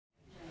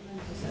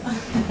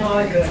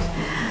Oh, good.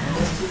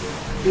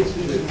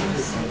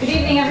 Good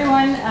evening,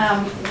 everyone.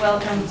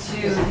 Welcome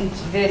to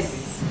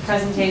this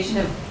presentation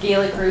of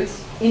Gaelic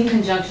roots in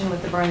conjunction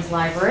with the Burns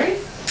Library.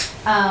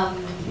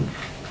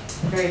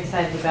 Very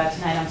excited about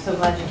tonight. I'm so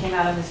glad you came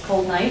out on this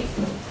cold night.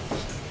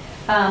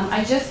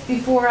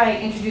 Before I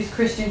introduce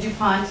Christian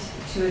DuPont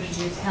to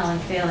introduce Helen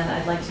Phelan,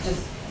 I'd like to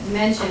just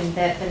mention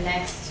that the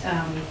next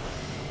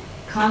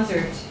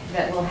concert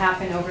that will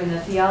happen over in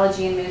the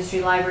Theology and Ministry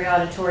Library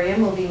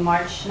Auditorium will be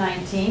March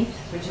 19th,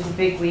 which is a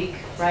big week,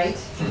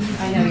 right?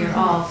 I know you're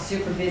all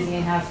super busy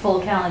and have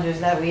full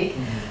calendars that week,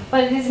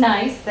 but it is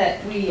nice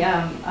that we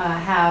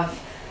have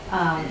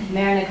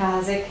Marina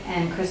Kazik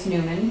and Chris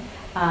Newman,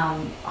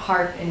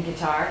 harp and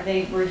guitar.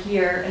 They were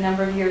here a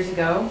number of years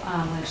ago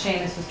when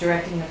Seamus was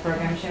directing the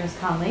program, Seamus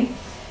Connolly.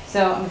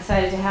 So I'm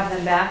excited to have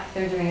them back.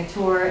 They're doing a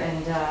tour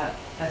and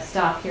a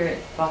stop here at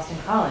Boston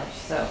College.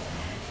 So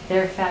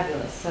they're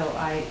fabulous. So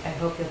I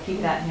hope you'll keep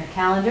that in your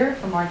calendar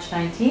for March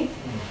 19th.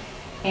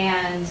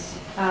 And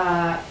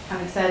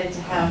I'm excited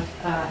to have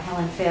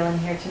Helen Phelan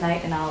here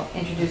tonight, and I'll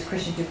introduce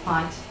Christian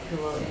DuPont, who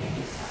will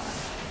introduce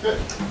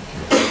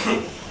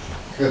Helen.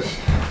 Good.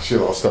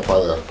 Sheila, I'll step by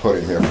the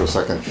podium here for a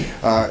second.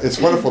 It's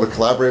wonderful to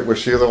collaborate with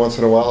Sheila once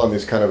in a while on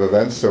these kind of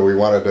events, so we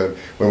wanted to,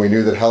 when we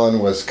knew that Helen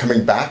was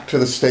coming back to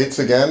the States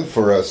again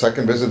for a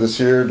second visit this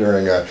year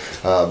during a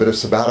bit of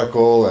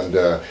sabbatical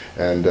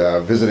and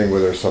visiting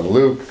with her son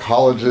Luke,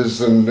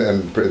 colleges,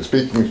 and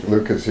speaking,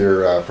 Luke is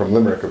here from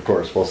Limerick, of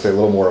course. We'll say a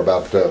little more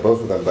about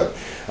both of them, but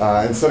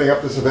in setting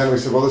up this event, we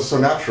said, well, this is so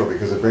natural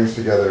because it brings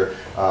together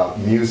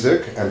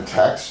music and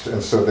text,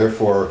 and so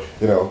therefore,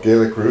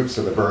 Gaelic roots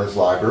in the Burns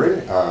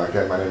Library.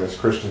 Again, my name is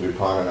Christian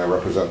DuPont, and I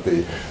represent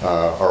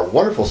our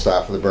wonderful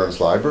staff of the Burns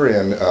Library,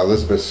 and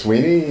Elizabeth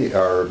Sweeney,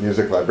 our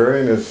music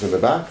librarian, is in the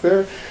back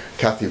there.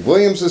 Kathy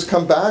Williams has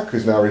come back,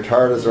 who's now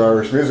retired as our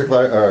Irish music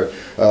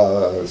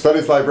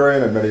studies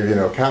librarian, and many of you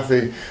know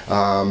Kathy.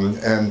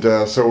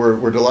 So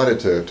we're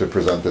delighted to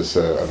present this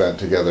event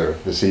together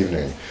this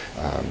evening.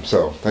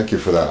 So thank you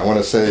for that. I want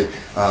to say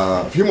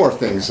a few more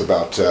things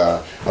about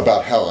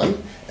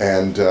Helen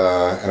and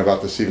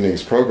about this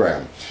evening's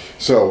program.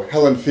 So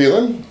Helen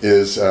Phelan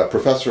is a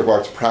professor of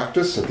arts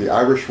practice at the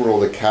Irish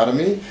World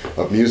Academy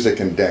of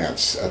Music and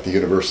Dance at the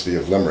University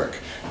of Limerick,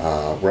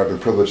 where I've been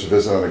privileged to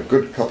visit on a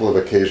good couple of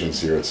occasions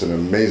here. It's an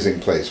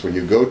amazing place. When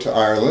you go to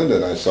Ireland,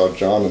 and I saw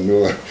John and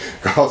Nuala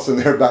Carlson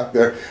there back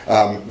there,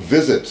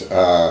 visit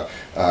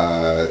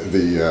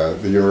the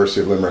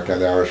University of Limerick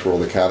and the Irish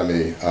World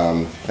Academy,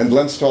 and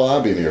Lenstall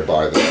Abbey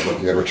nearby there,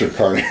 looking at Richard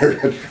Carnier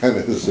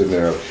is in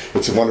there.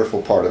 It's a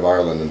wonderful part of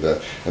Ireland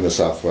in the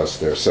southwest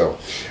there. So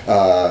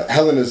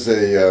Helen is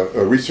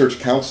a Research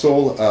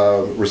Council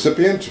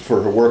recipient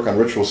for her work on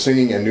ritual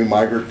singing and new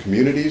migrant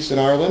communities in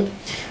Ireland,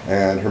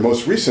 and her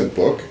most recent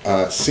book,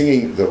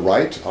 Singing the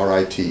Right,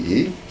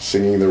 R-I-T-E,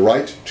 Singing the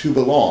Right to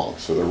Belong,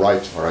 so the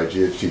right,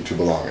 R-I-G-H-T, to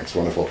belong. It's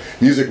wonderful.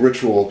 Music,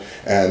 Ritual,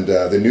 and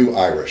the New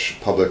Irish,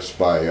 published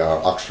by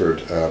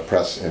Oxford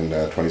Press in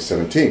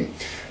 2017.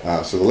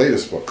 So the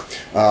latest book.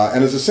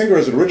 And as a singer,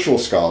 as a ritual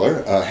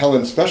scholar,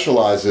 Helen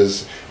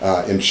specializes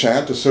in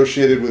chant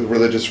associated with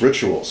religious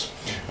rituals.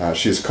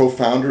 She is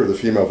co-founder of the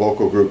female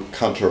vocal group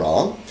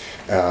Connolly,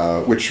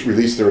 which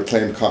released their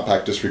acclaimed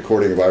compact disc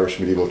recording of Irish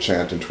medieval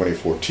chant in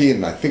 2014,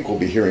 and I think we'll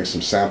be hearing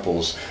some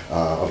samples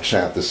of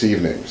chant this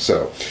evening.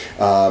 So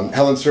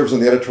Helen serves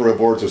on the editorial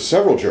boards of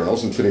several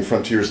journals, including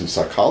Frontiers in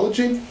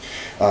Psychology,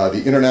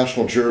 the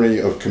International Journey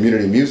of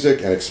Community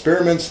Music and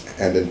Experiments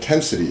and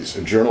Intensities,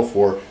 a journal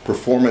for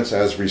performance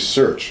as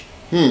research.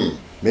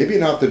 Maybe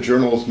not the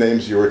journal's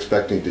names you're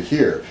expecting to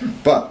hear,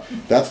 but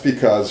that's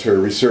because her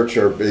research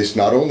are based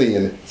not only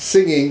in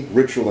singing,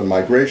 ritual, and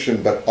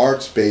migration, but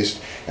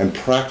arts-based and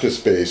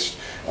practice-based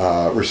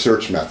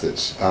research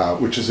methods,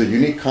 which is a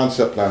unique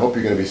concept, and I hope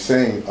you're going to be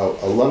saying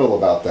a little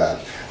about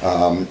that.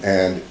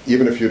 And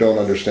even if you don't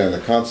understand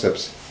the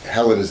concepts,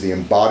 Helen is the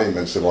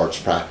embodiments of arts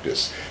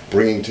practice,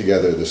 bringing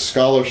together the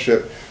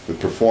scholarship, the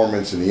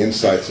performance, and the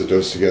insights that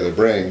those together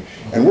bring.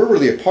 And we're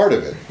really a part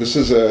of it. This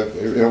is,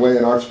 in a way,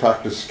 an arts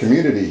practice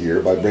community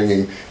here by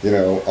bringing,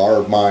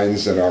 our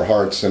minds and our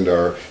hearts and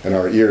our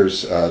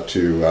ears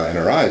and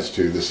our eyes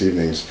to this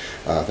evening's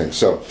thing.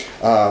 So,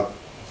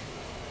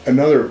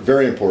 another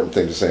very important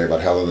thing to say about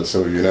Helen that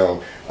some of you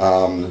know,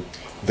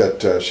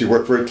 that she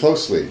worked very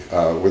closely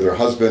with her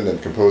husband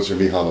and composer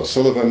Micheál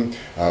O'Sullivan,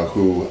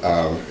 who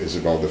is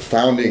involved in the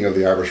founding of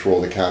the Irish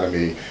World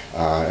Academy,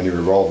 and you were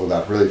involved with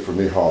that really for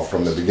Micheál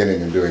from the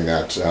beginning and doing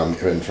that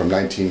from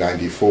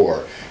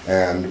 1994.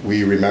 And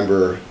we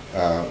remember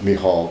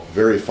Micheál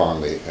very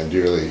fondly and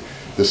dearly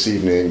this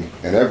evening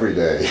and every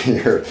day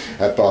here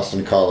at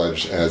Boston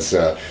College as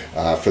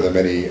for the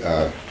many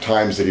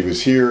times that he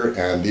was here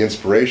and the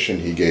inspiration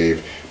he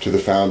gave to the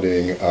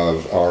founding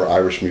of our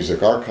Irish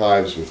Music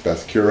Archives with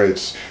Beth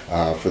Curates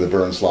for the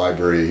Burns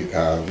Library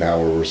now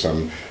over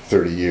some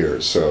 30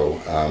 years. So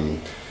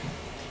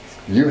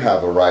you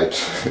have a right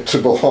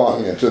to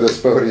belong to this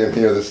podium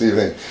here this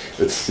evening.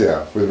 It's,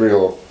 with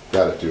real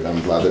gratitude.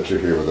 I'm glad that you're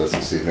here with us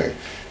this evening.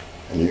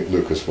 and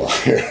Luke as well,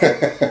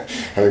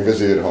 having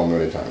visited at home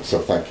many times. So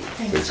thank you.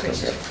 Thanks,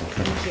 Christian.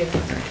 Thank you.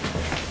 Okay.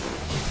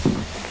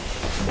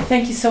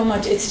 Thank you so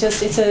much.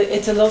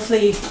 It's a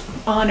lovely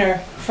honour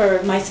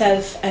for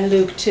myself and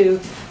Luke to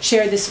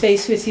share this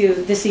space with you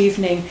this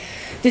evening.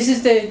 This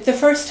is the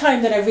first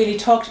time that I've really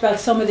talked about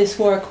some of this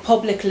work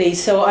publicly,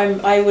 so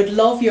I would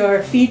love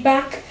your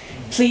feedback.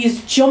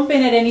 Please jump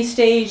in at any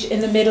stage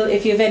in the middle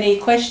if you have any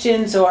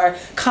questions or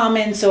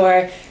comments,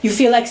 or you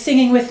feel like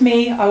singing with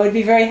me. I would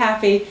be very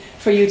happy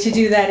for you to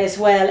do that as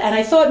well. And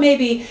I thought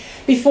maybe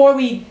before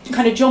we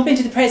kind of jump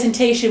into the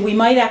presentation, we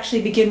might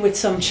actually begin with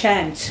some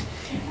chant.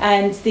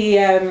 And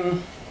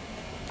the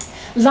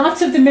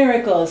lots of the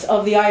miracles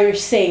of the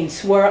Irish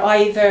saints were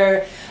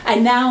either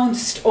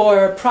announced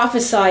or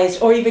prophesied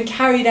or even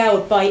carried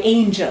out by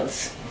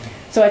angels.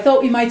 So I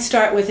thought we might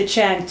start with a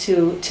chant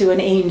to an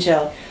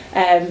angel.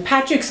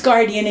 Patrick's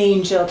guardian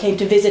angel came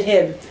to visit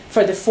him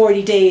for the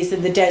 40 days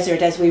in the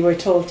desert, as we were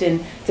told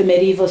in the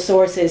medieval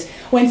sources.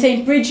 When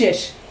St.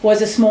 Brigid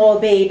was a small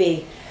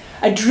baby,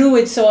 a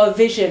druid saw a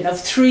vision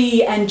of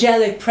 3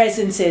 angelic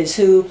presences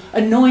who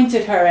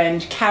anointed her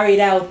and carried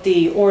out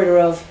the order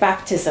of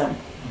baptism.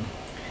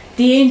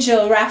 The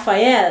angel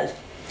Raphael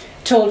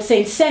told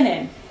St.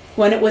 Senan,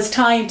 when it was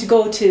time to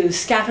go to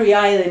Scattery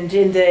Island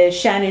in the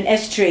Shannon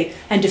Estuary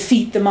and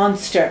defeat the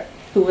monster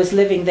who was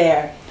living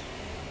there.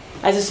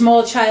 As a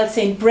small child,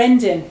 St.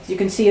 Brendan, you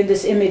can see in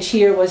this image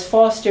here, was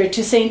fostered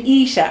to St.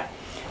 Isha,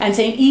 and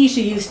St.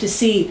 Isha used to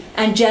see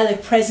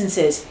angelic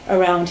presences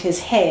around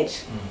his head.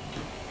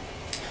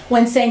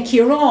 When St.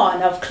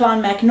 Ciarán of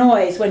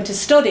Clonmacnoise went to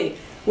study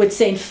with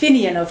St.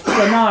 Finian of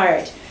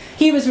Clonard,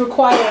 he was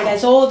required,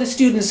 as all the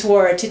students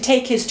were, to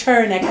take his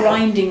turn at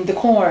grinding the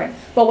corn.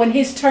 But when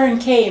his turn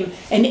came,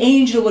 an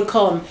angel would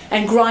come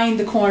and grind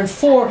the corn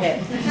for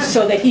him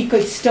so that he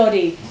could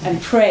study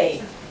and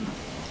pray.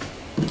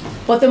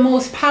 But the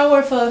most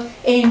powerful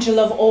angel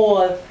of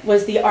all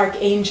was the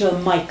Archangel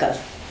Michael.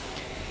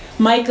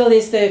 Michael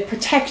is the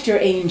protector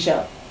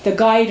angel, the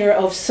guider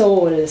of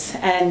souls,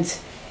 and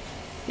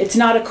it's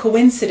not a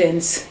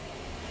coincidence.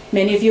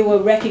 Many of you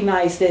will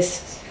recognize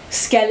this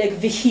Skellig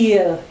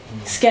Vihil,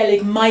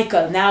 Skellig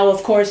Michael, now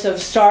of course of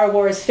Star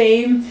Wars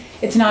fame.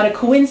 It's not a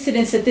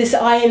coincidence that this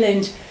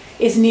island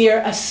is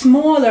near a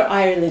smaller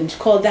island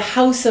called the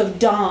House of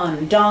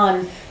Don.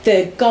 Don,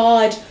 the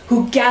god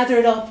who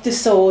gathered up the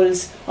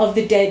souls of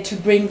the dead to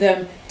bring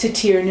them to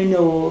Tir na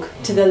Nog,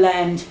 to the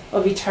land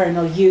of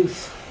eternal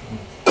youth.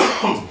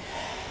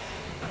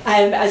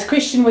 As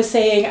Christian was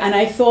saying, and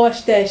I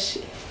thought that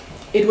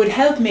it would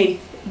help me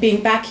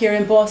being back here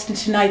in Boston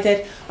tonight,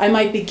 that I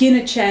might begin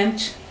a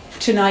chant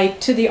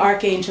tonight to the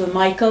Archangel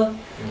Michael,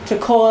 to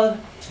call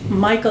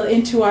Michael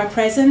into our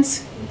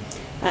presence,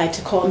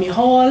 to call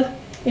Micheál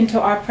into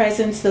our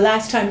presence. The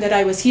last time that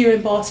I was here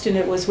in Boston,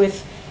 it was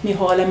with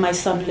Micheál and my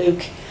son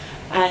Luke.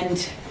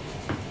 And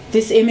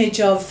this image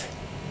of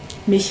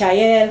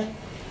Michael,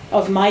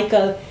 of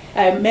Michael,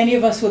 many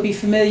of us will be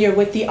familiar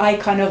with the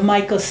icon of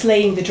Michael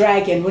slaying the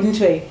dragon, wouldn't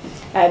we?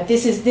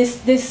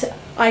 This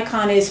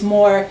icon is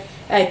more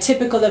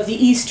typical of the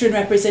Eastern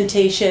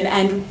representation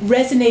and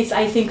resonates,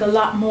 I think, a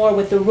lot more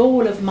with the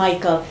role of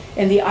Michael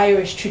in the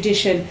Irish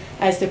tradition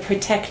as the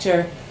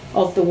protector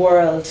of the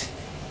world.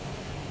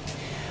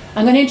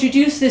 I'm going to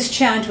introduce this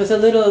chant with a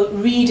little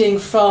reading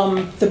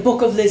from the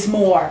Book of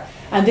Lismore.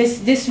 And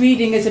this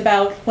reading is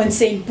about when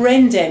St.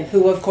 Brendan,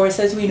 who of course,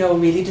 as we know,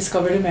 really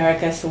discovered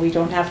America, so we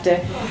don't have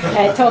to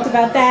talk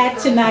about that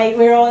tonight.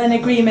 We're all in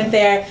agreement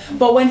there.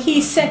 But when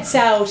he sets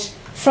out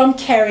from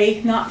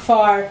Kerry, not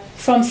far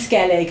from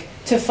Skellig,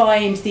 to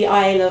find the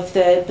Isle of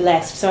the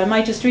Blessed. So I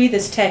might just read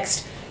this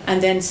text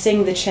and then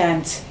sing the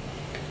chant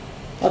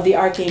of the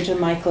Archangel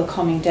Michael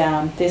coming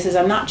down. This is,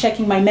 I'm not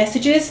checking my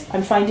messages,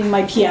 I'm finding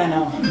my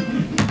piano.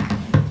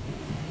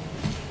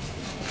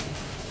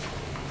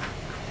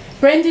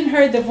 Brendan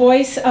heard the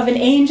voice of an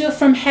angel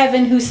from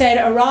heaven who said,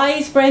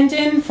 "Arise,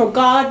 Brendan, for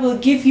God will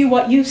give you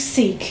what you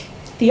seek,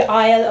 the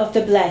Isle of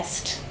the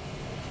Blessed."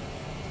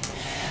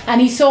 And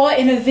he saw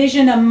in a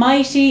vision a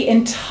mighty,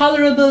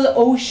 intolerable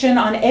ocean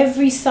on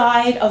every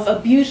side of a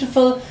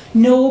beautiful,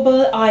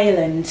 noble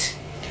island,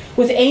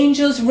 with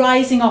angels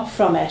rising up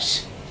from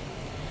it.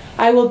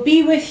 "I will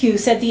be with you,"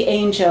 said the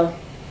angel,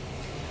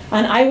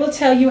 "and I will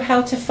tell you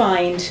how to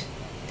find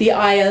the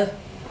Isle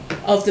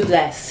of the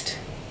Blessed."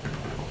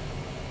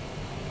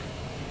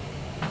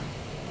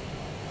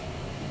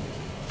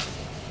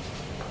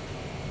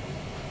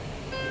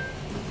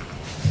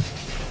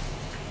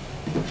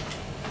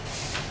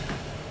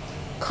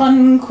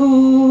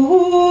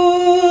 Concusum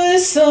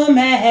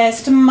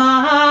est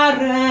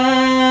mare,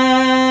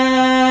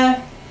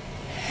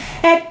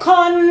 et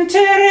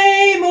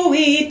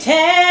conteremui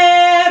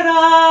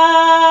terra,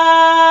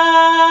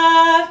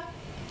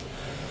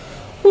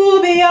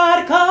 ubi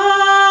arcangelus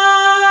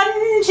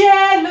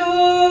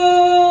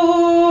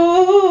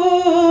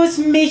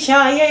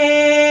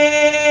Michael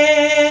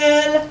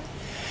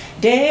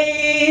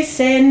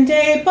descendebat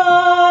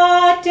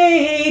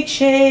de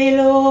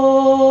cielo,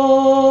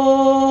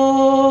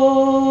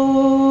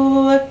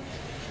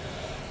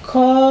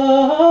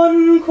 cognoscebat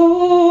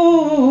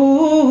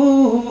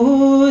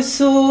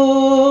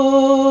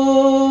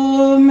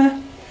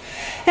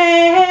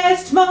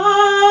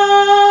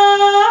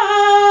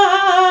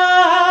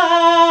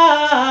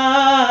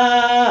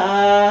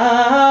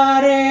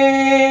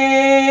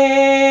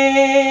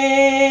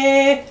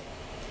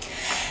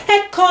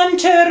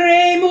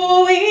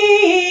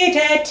canteremuit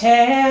et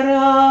terra,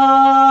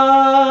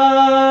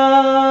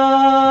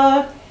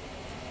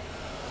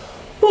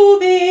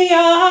 ubi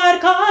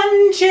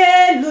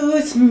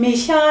archangelus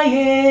Michael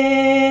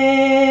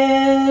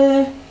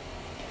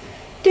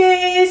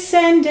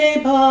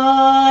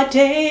descendebat,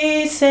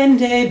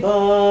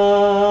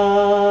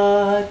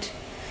 descendebat,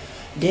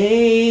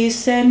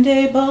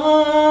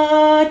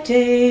 descendebat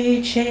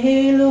de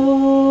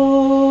cielo.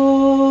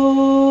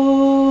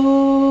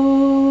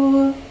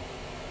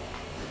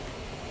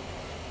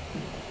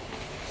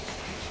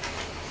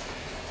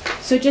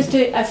 So just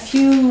a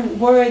few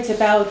words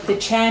about the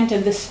chant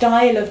and the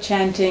style of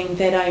chanting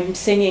that I'm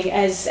singing.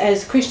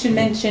 As Christian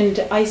mentioned,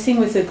 I sing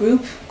with a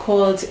group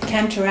called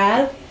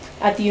Cantoral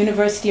at the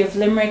University of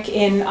Limerick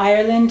in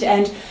Ireland,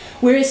 and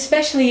we're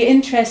especially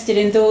interested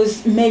in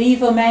those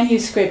medieval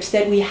manuscripts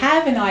that we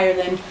have in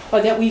Ireland or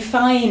that we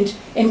find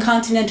in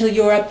continental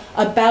Europe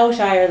about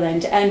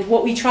Ireland. And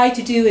what we try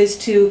to do is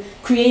to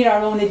create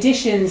our own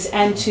editions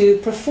and to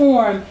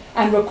perform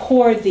and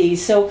record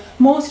these. So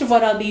most of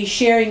what I'll be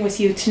sharing with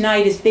you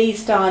tonight is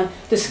based on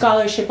the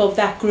scholarship of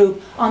that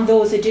group on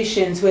those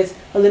editions with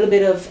a little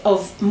bit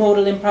of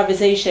modal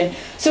improvisation.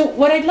 So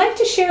what I'd like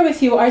to share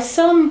with you are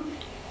some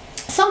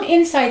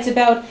insights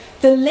about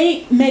the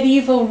late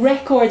medieval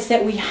records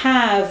that we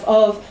have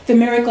of the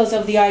miracles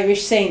of the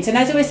Irish saints. And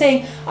as I was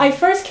saying, I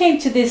first came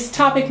to this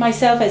topic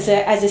myself as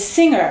a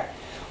singer.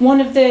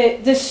 One of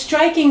the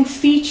striking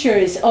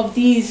features of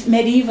these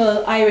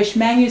medieval Irish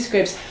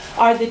manuscripts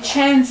are the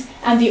chants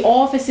and the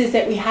offices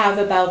that we have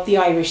about the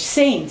Irish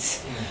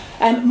saints.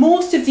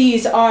 Most of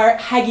these are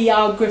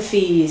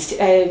hagiographies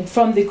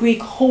from the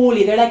Greek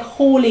holy. They're like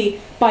holy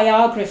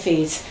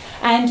biographies.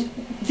 And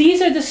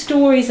these are the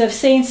stories of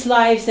saints'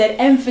 lives that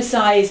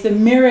emphasize the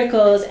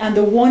miracles and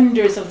the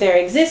wonders of their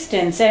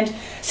existence. And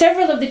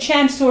several of the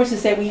chant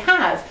sources that we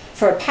have,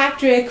 for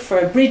Patrick,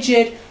 for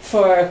Brigid,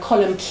 for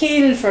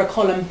Columcille, for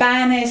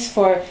Columbanus,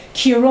 for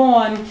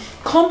Ciaran,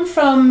 come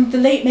from the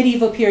late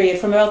medieval period,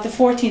 from about the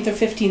 14th or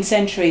 15th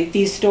century,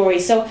 these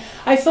stories. So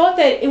I thought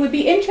that it would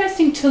be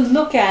interesting to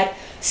look at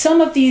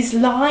some of these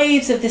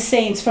lives of the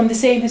saints from the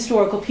same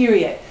historical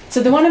period.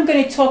 So the one I'm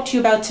going to talk to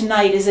you about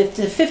tonight is a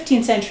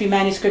 15th century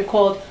manuscript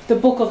called the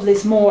Book of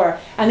Lismore,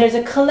 and there's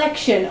a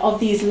collection of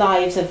these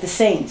lives of the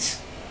saints.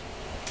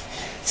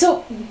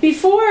 So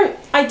before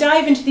I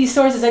dive into these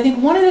sources, I think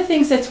one of the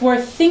things that's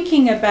worth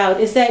thinking about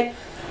is that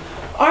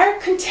our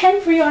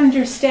contemporary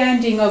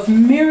understanding of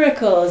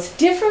miracles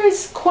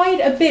differs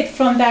quite a bit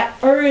from that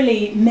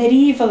early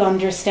medieval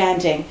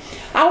understanding.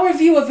 Our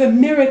view of a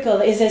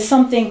miracle is as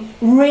something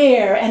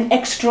rare and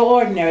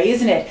extraordinary,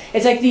 isn't it?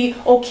 It's like the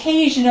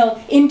occasional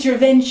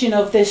intervention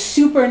of the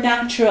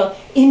supernatural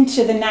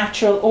into the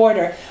natural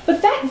order.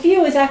 But that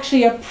view is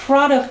actually a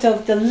product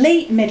of the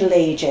late Middle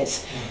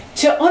Ages.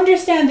 To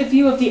understand the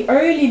view of the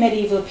early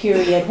medieval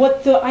period,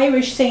 what the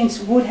Irish saints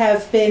would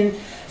have been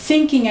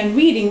thinking and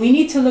reading, we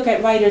need to look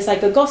at writers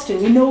like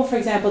Augustine. We know, for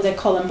example, that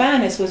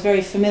Columbanus was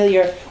very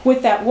familiar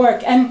with that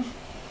work. And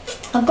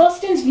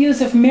Augustine's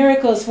views of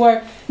miracles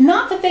were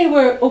not that they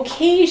were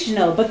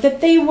occasional, but that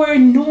they were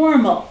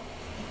normal.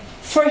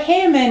 For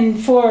him and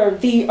for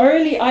the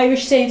early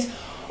Irish saints,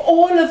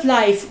 all of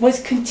life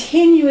was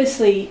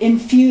continuously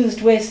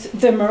infused with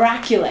the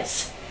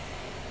miraculous.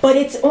 But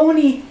it's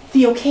only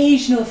the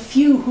occasional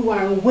few who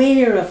are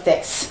aware of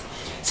this.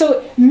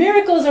 So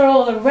miracles are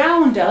all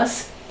around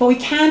us, but we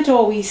can't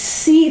always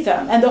see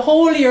them. And the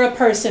holier a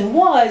person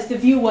was, the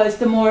view was,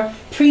 the more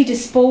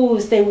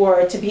predisposed they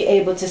were to be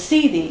able to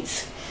see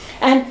these.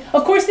 And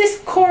of course this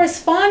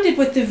corresponded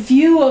with the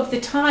view of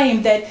the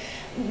time that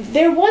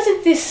there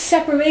wasn't this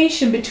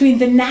separation between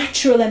the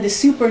natural and the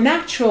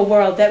supernatural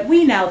world that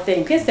we now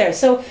think, is there?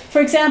 So,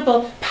 for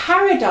example,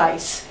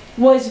 paradise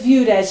was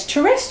viewed as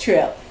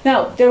terrestrial.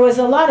 Now, there was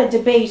a lot of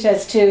debate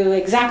as to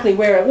exactly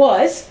where it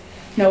was.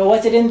 You know,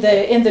 was it in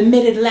the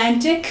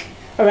mid-Atlantic,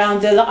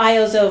 around the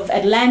Isles of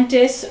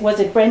Atlantis? Was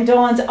it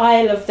Brendan's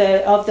Isle of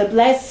the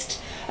Blessed?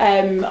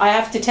 I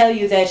have to tell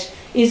you that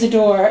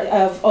Isidore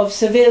of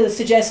Seville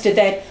suggested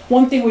that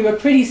one thing we were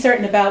pretty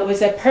certain about was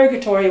that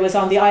purgatory was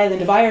on the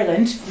island of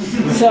Ireland.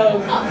 So,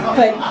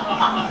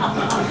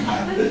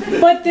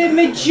 but the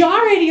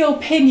majority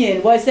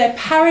opinion was that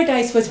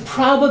paradise was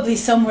probably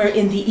somewhere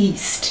in the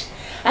East.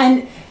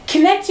 And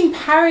connecting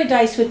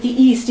paradise with the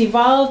East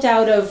evolved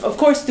out of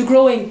course, the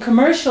growing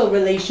commercial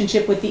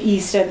relationship with the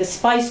East and the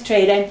spice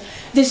trade, and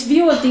this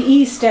view of the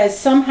East as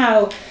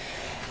somehow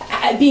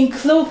being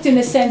cloaked in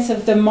a sense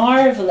of the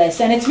marvelous.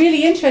 And it's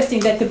really interesting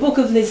that the Book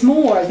of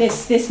Lismore,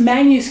 this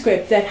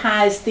manuscript that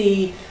has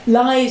the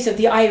lives of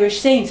the Irish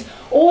saints,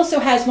 also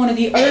has one of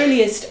the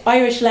earliest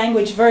Irish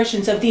language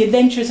versions of the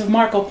Adventures of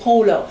Marco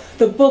Polo,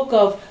 the book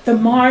of the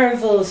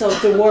marvels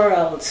of the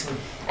world.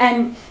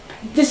 And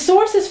the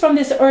sources from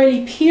this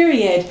early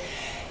period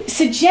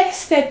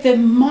suggest that the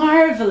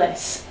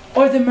marvelous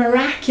or the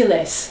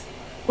miraculous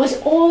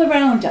was all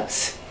around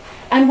us.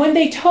 And when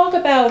they talk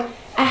about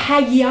a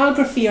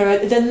hagiography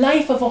or the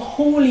life of a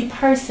holy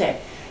person,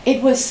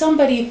 it was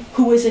somebody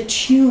who was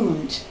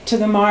attuned to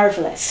the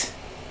marvelous.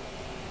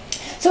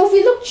 So if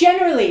we look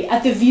generally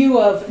at the view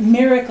of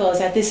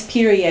miracles at this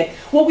period,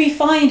 what we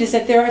find is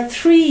that there are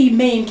three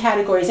main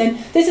categories, and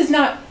this is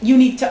not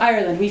unique to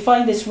Ireland. We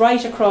find this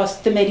right across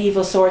the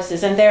medieval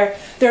sources, and there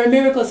are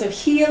miracles of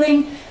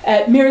healing,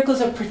 miracles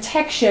of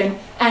protection,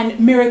 and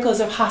miracles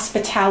of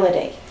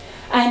hospitality.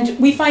 And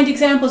we find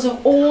examples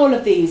of all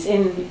of these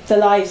in the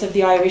lives of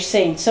the Irish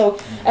saints. So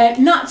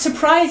not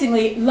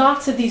surprisingly,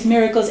 lots of these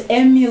miracles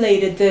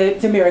emulated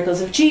the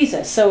miracles of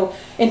Jesus. So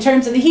in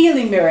terms of the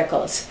healing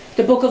miracles,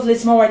 the Book of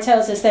Lismore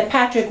tells us that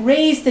Patrick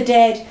raised the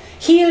dead,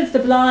 healed the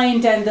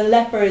blind and the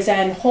lepers,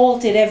 and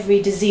halted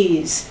every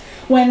disease.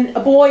 When a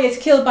boy is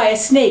killed by a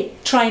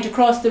snake trying to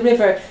cross the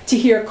river to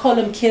hear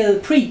Columcille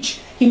preach,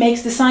 he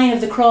makes the sign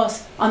of the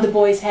cross on the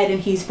boy's head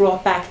and he's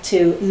brought back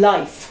to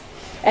life.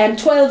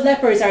 12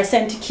 lepers are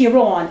sent to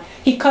Ciarán.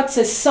 He cuts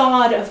a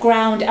sod of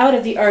ground out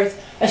of the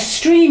earth, a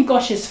stream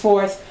gushes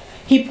forth,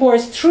 he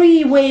pours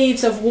 3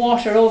 waves of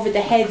water over the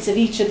heads of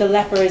each of the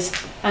lepers,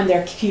 and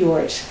they're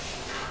cured.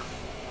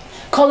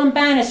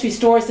 Columbanus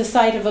restores the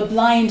sight of a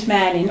blind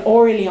man in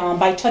Orleans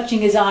by touching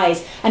his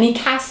eyes, and he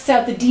casts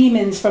out the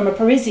demons from a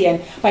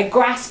Parisian by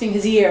grasping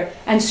his ear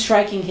and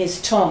striking his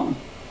tongue.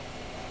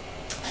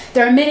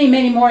 There are many,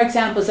 many more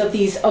examples of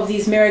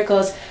these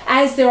miracles,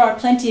 as there are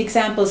plenty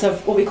examples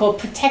of what we call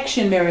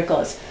protection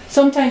miracles.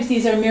 Sometimes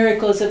these are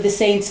miracles of the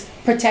saints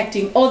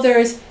protecting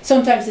others,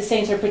 sometimes the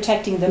saints are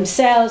protecting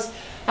themselves,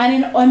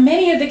 and in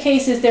many of the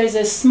cases there's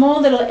a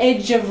small little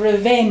edge of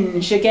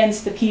revenge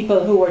against the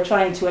people who are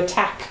trying to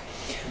attack.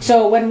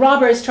 So when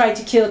robbers try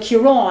to kill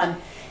Ciarán,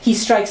 he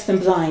strikes them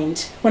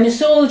blind. When a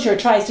soldier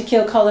tries to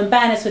kill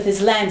Columbanus with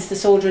his lance, the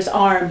soldier's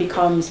arm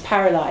becomes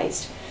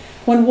paralysed.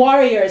 When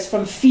warriors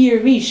from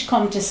Fear Rish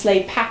come to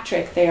slay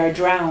Patrick, they are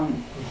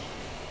drowned.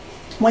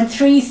 When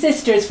 3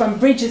 sisters from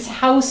Brigid's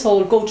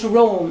household go to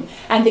Rome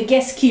and the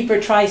guest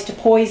keeper tries to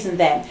poison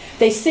them,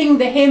 they sing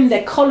the hymn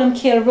that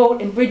Columcille wrote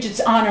in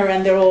Brigid's honour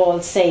and they're all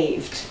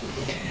saved.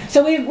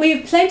 So we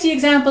have plenty of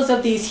examples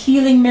of these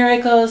healing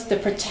miracles, the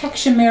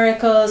protection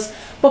miracles,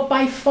 but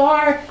by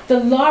far the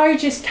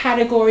largest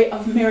category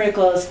of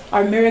miracles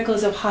are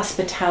miracles of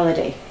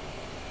hospitality.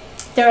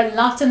 There are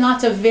lots and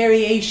lots of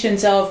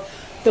variations of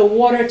the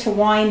water to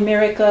wine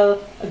miracle,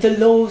 the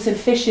loaves and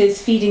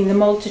fishes feeding the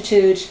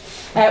multitude.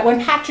 When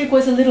Patrick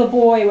was a little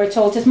boy, we're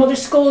told, his mother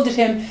scolded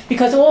him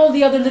because all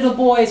the other little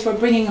boys were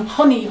bringing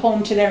honey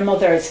home to their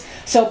mothers.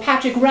 So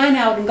Patrick ran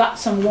out and got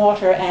some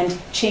water and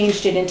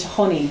changed it into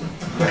honey.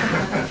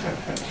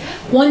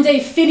 One day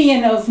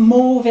Finian of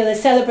Moville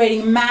is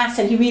celebrating Mass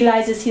and he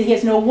realises he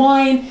has no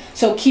wine,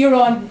 so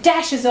Ciarán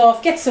dashes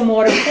off, gets some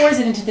water, pours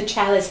it into the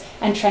chalice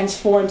and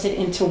transforms it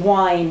into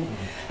wine.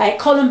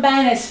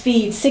 Columbanus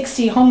feeds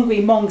 60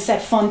 hungry monks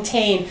at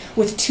Fontaine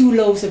with 2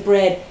 loaves of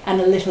bread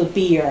and a little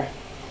beer.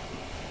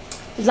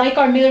 Like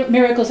our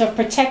miracles of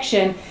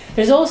protection,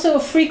 there's also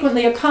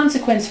frequently a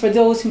consequence for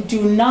those who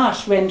do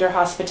not render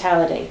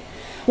hospitality.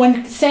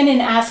 When Senin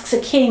asks a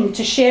king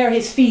to share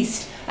his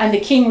feast and the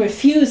king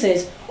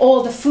refuses,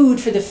 all the food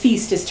for the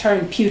feast is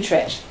turned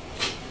putrid.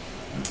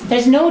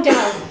 There's no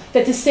doubt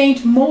that the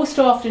saint most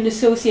often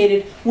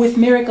associated with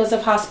miracles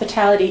of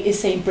hospitality is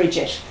Saint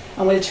Brigid.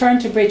 And we'll turn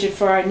to Brigid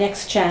for our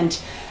next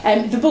chant.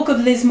 The Book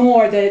of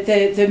Lismore,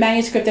 the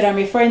manuscript that I'm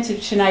referring to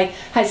tonight,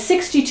 has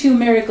 62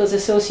 miracles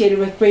associated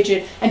with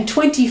Brigid, and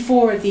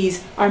 24 of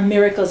these are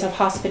miracles of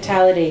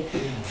hospitality.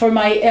 For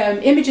my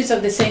images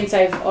of the saints,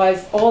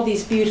 I've all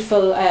these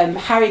beautiful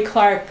Harry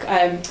Clark.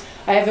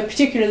 I have a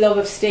particular love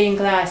of stained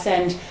glass,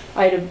 and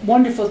I had a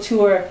wonderful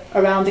tour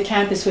around the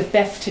campus with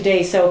Beth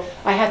today, so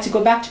I had to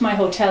go back to my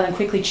hotel and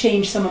quickly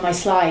change some of my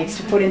slides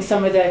to put in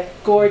some of the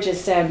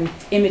gorgeous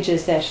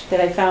images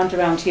that I found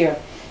around here.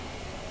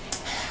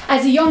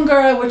 As a young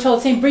girl, we're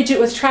told St. Brigid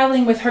was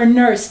travelling with her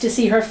nurse to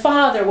see her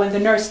father when the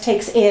nurse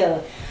takes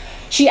ill.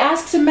 She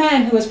asks a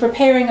man who is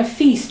preparing a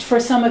feast for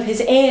some of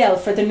his ale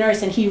for the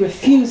nurse, and he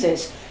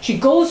refuses. She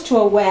goes to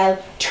a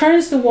well,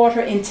 turns the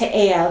water into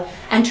ale,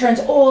 and turns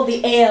all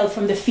the ale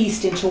from the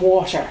feast into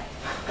water.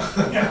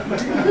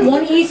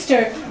 One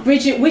Easter,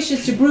 Brigid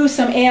wishes to brew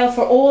some ale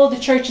for all the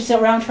churches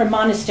around her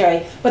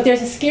monastery, but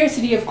there's a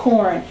scarcity of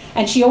corn,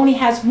 and she only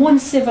has 1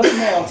 sieve of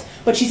malt,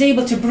 but she's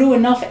able to brew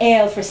enough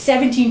ale for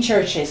 17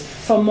 churches,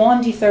 from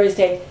Maundy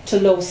Thursday to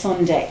Low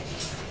Sunday.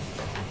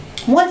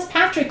 Once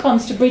Patrick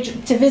comes to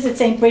visit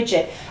St.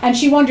 Brigid, and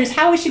she wonders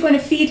how is she going to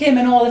feed him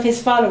and all of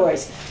his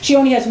followers. She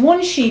only has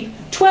 1 sheep,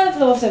 12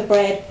 loaves of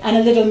bread, and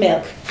a little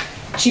milk.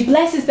 She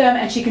blesses them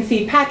and she can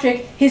feed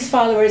Patrick, his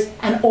followers,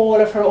 and all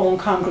of her own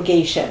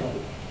congregation.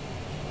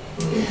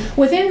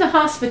 Within the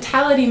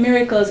hospitality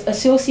miracles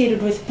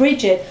associated with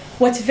Brigid,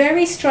 what's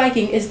very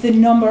striking is the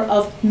number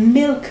of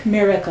milk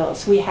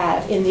miracles we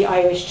have in the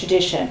Irish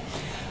tradition.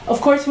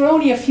 Of course, we're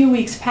only a few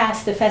weeks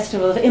past the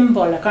festival of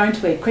Imbolc,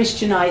 aren't we?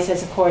 Christianised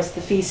as, of course,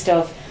 the feast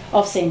of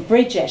St.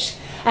 Brigid.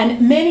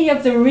 And many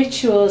of the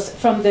rituals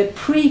from the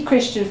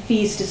pre-Christian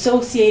feast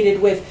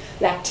associated with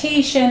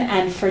lactation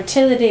and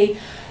fertility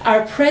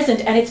are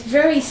present, and it's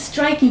very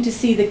striking to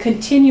see the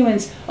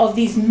continuance of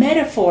these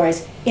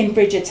metaphors in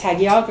Brigid's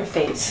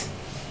hagiographies.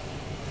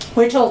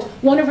 We're told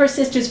one of her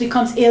sisters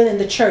becomes ill in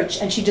the church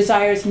and she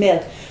desires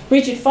milk.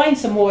 Brigid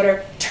finds some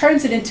water,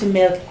 turns it into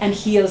milk and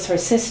heals her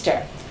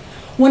sister.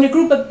 When a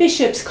group of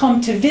bishops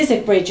come to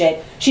visit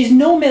Brigid, she's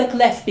no milk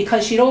left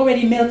because she'd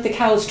already milked the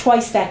cows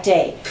twice that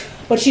day.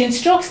 But she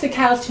instructs the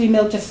cows to be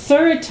milked a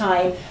third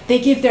time. They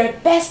give their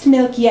best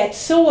milk yet,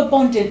 so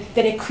abundant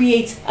that it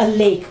creates a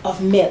lake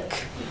of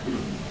milk.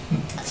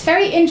 It's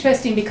very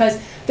interesting because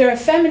there are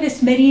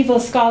feminist medieval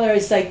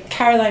scholars like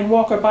Caroline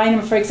Walker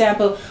Bynum, for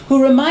example,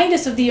 who remind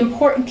us of the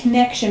important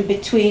connection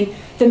between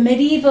the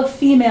medieval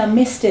female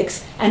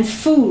mystics and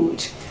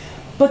food.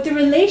 But the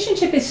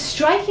relationship is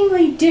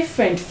strikingly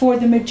different for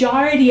the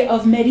majority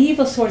of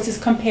medieval sources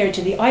compared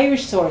to the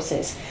Irish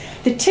sources.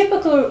 The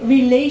typical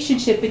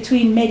relationship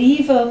between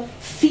medieval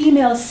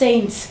female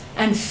saints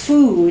and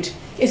food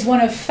is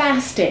one of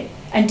fasting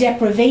and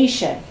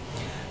deprivation.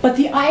 But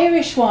the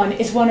Irish one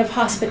is one of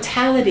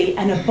hospitality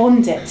and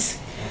abundance.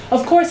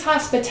 Of course,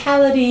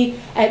 hospitality,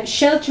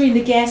 sheltering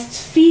the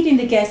guests, feeding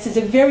the guests is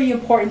a very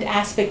important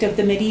aspect of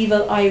the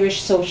medieval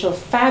Irish social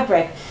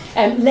fabric,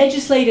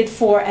 legislated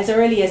for as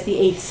early as the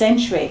 8th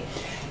century.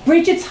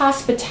 Brigid's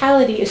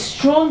hospitality is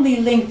strongly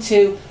linked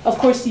to, of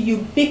course, the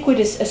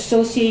ubiquitous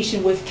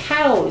association with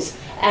cows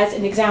as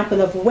an example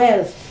of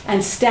wealth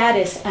and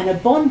status and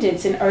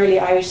abundance in early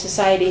Irish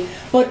society,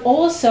 but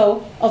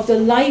also of the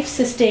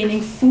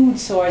life-sustaining food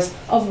source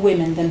of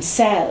women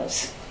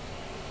themselves.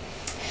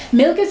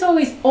 Milk is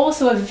always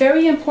also a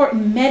very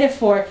important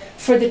metaphor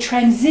for the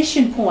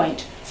transition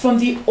point from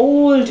the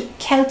old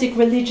Celtic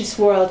religious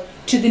world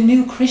to the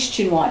new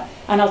Christian one.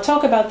 And I'll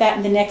talk about that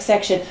in the next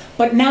section.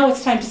 But now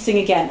it's time to sing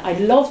again. I'd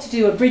love to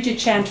do a Brigid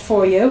chant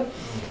for you.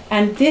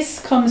 And this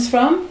comes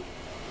from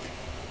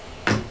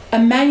a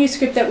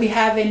manuscript that we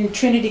have in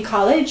Trinity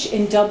College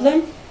in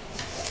Dublin.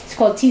 It's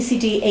called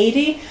TCD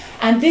 80.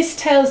 And this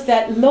tells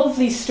that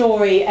lovely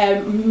story.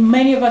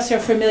 Many of us are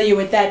familiar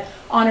with that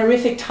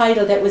honorific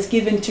title that was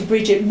given to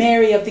Brigid,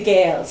 Mary of the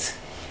Gaels.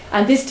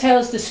 And this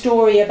tells the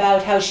story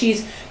about how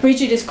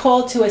Brigid is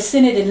called to a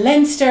synod in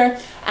Leinster,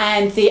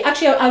 and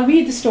I'll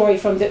read the story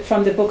from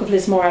the Book of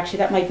Lismore, actually,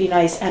 that might be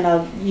nice, and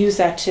I'll use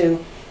that to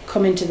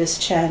come into this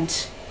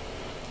chant.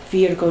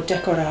 Virgo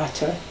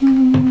decorator.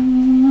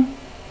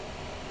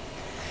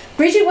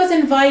 Brigid was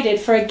invited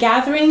for a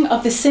gathering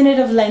of the Synod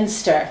of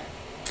Leinster.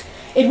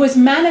 It was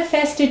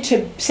manifested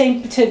to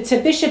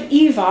Bishop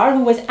Ivar,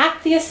 who was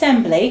at the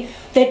assembly,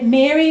 that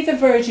Mary the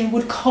Virgin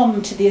would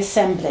come to the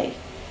assembly.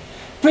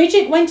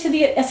 Brigid went to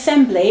the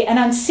assembly, and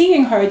on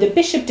seeing her, the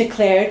bishop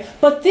declared,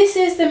 "But this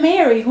is the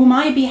Mary whom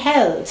I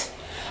beheld."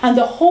 And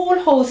the whole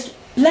host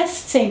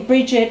blessed St.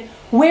 Brigid,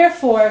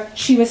 wherefore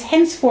she was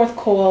henceforth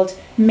called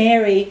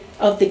Mary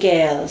of the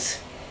Gaels.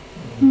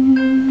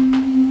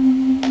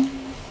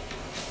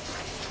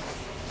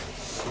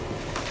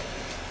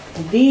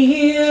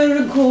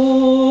 Virgo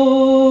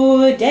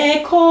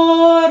decoratur,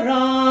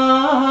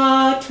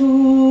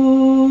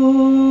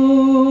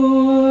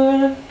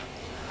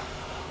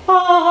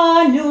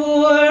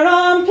 anur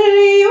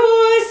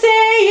amplius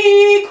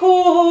ei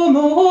cumulatur,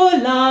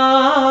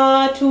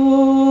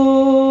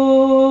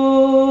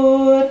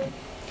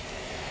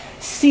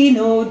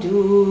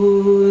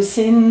 synodus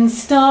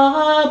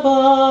instabat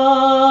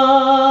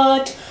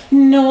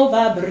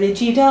nova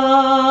Brigida,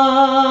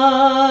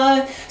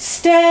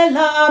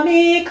 stella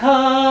micabat,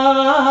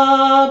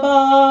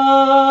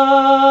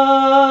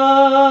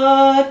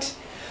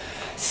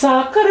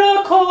 sacra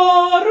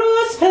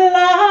chorus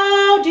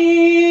plaudit,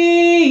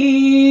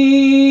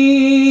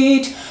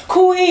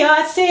 quia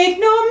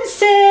signum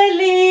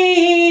celi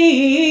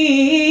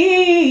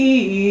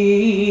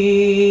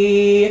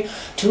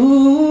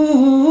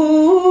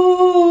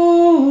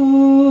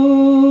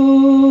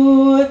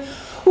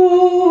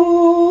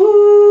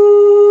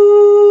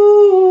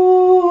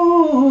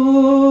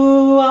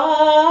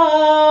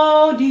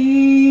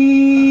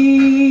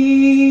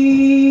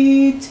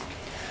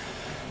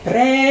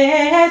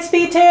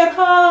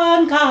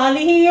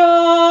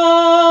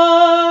Galium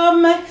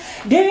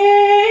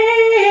denunciat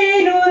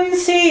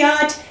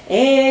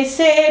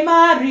esse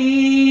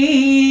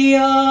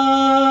Maria,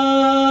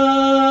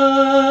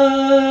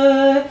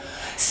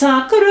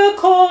 sacra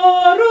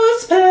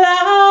chorus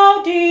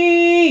plaudit,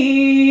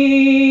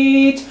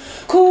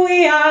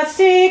 quia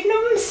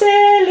signum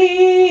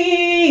celi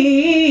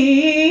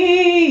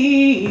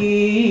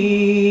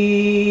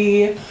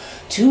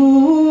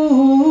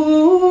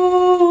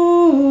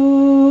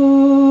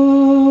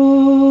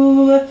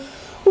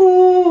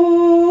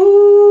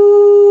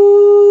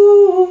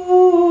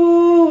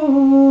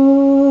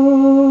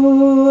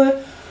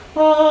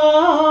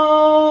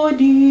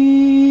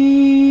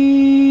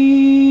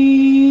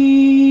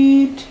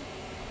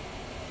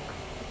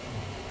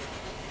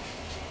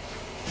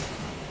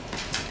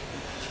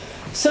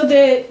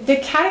the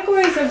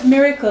categories of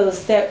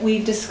miracles that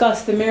we've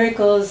discussed, the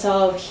miracles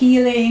of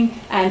healing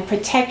and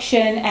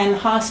protection and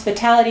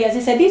hospitality, as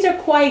I said, these are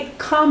quite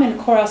common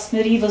across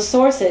medieval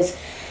sources.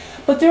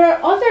 But there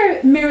are other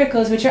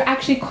miracles which are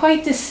actually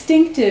quite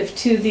distinctive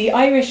to the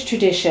Irish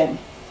tradition.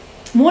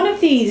 One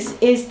of these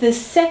is the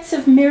sets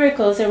of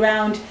miracles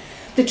around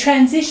the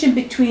transition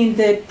between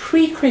the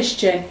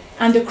pre-Christian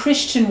and the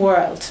Christian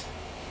world.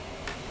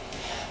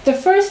 The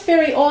first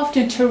very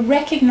often to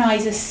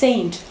recognize a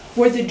saint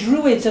were the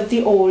Druids of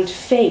the Old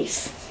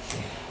Faith.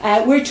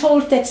 We're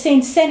told that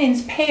St.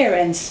 Sennin's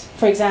parents,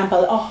 for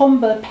example, a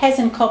humble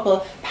peasant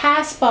couple,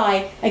 pass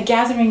by a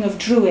gathering of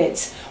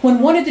Druids. When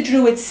one of the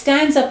Druids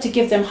stands up to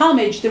give them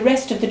homage, the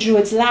rest of the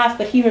Druids laugh,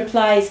 but he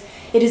replies,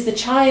 "It is the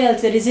child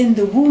that is in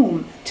the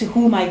womb to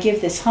whom I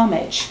give this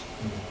homage."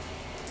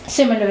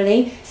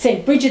 Similarly,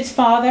 St. Brigid's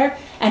father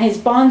and his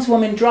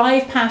bondswoman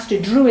drive past a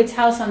Druid's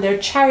house on their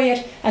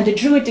chariot, and the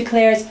Druid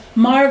declares,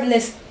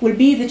 "Marvellous will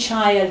be the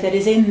child that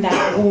is in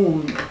that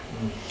womb."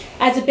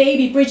 As a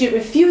baby, Brigid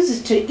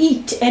refuses to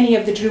eat any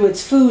of the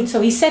Druid's food,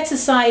 so he sets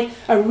aside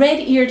a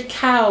red-eared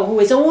cow who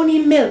is only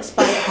milked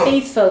by a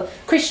faithful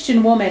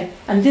Christian woman,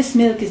 and this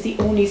milk is the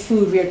only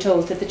food, we are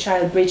told, that the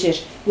child Brigid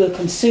will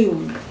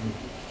consume.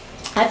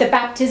 At the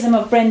baptism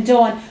of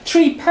Brendan,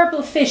 3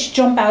 purple fish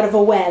jump out of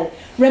a well,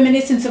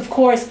 reminiscence, of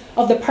course,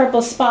 of the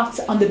purple spots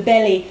on the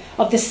belly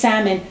of the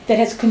salmon that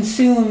has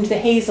consumed the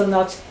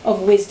hazelnuts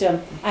of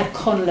wisdom at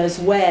Connolly's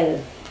well.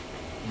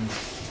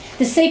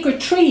 The sacred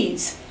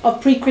trees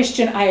of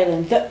pre-Christian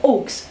Ireland, the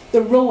oaks,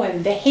 the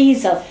rowan, the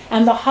hazel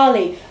and the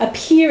holly,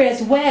 appear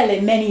as well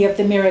in many of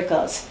the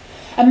miracles.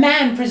 A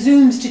man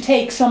presumes to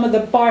take some of the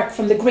bark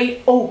from the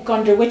great oak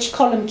under which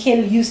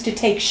Columcille used to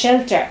take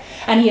shelter,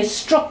 and he is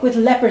struck with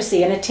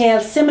leprosy, in a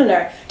tale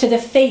similar to the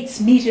fates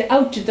meted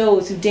out to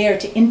those who dare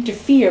to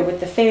interfere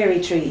with the fairy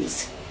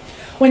trees.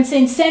 When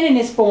St. Sennin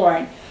is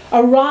born,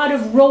 a rod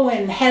of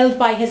rowan held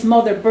by his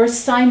mother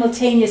bursts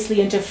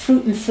simultaneously into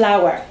fruit and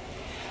flower.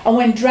 And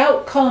when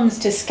drought comes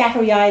to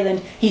Scattery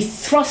Island, he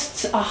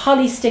thrusts a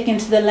holly stick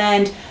into the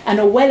land, and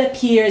a well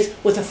appears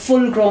with a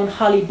full-grown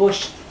holly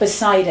bush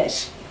beside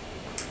it.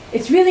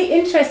 It's really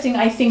interesting,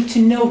 I think, to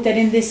note that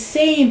in this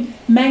same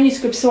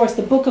manuscript source,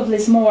 the Book of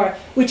Lismore,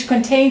 which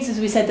contains, as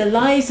we said, the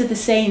lives of the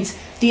saints,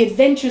 the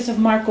adventures of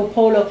Marco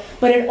Polo,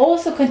 but it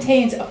also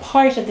contains a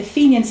part of the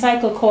Fenian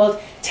cycle called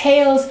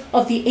Tales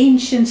of the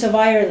Ancients of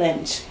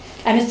Ireland.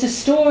 And it's the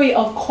story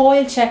of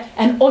Coilcha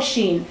and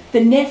Oisín, the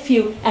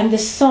nephew and the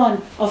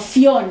son of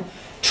Fionn,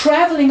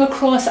 travelling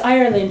across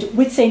Ireland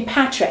with St.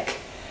 Patrick,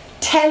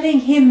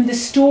 telling him the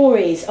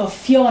stories of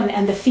Fionn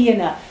and the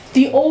Fianna,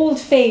 the old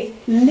faith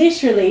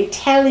literally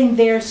telling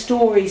their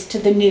stories to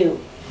the new.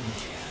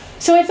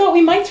 So I thought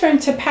we might turn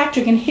to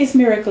Patrick and his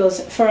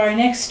miracles for our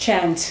next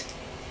chant.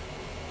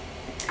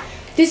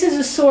 This is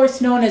a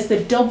source known as the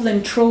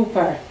Dublin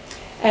Troper.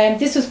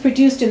 This was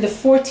produced in the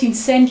 14th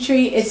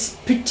century. It's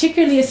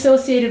particularly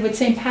associated with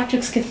St.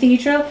 Patrick's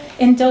Cathedral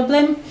in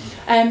Dublin.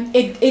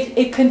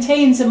 It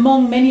contains,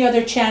 among many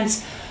other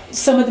chants,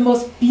 some of the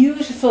most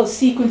beautiful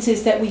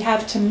sequences that we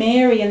have to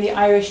Mary in the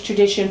Irish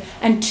tradition,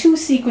 and 2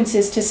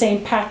 sequences to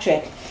St.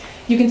 Patrick.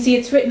 You can see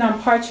it's written on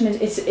parchment.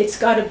 It's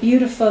got a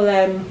beautiful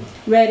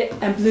red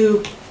and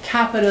blue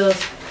capital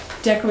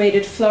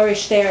decorated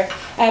flourish there.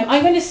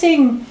 I'm going to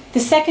sing the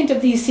second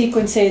of these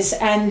sequences,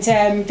 and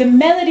the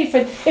melody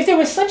for, if there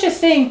was such a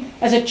thing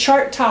as a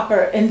chart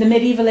topper in the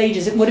medieval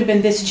ages, it would have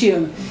been this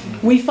tune.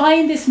 We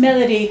find this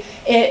melody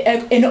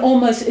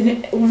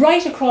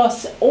right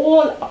across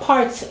all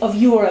parts of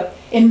Europe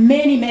in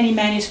many, many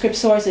manuscript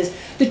sources.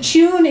 The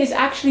tune is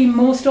actually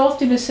most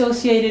often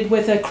associated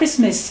with a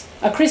Christmas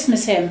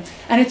hymn,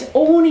 and it's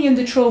only in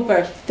the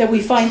Troper that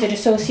we find it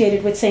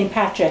associated with St.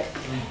 Patrick.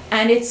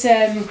 And it's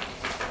a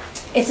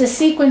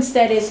sequence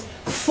that is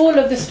full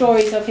of the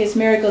stories of his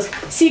miracles.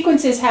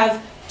 Sequences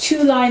have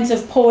 2 lines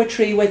of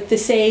poetry with the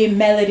same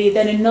melody,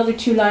 then another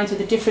 2 lines with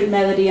a different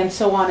melody, and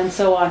so on and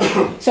so on.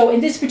 So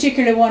in this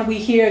particular one we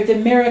hear the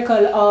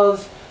miracle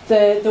of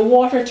the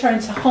water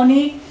turns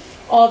honey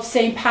of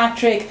St.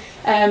 Patrick.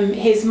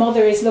 His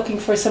mother is looking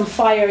for some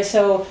fire,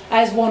 so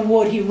as one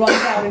would, he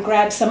runs out and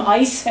grabs some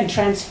ice and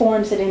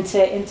transforms it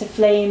into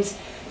flames.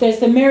 There's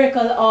the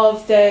miracle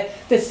of the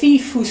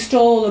thief who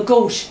stole a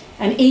goat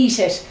and ate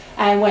it.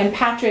 And when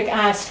Patrick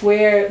asked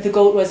where the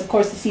goat was, of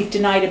course the thief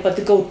denied it, but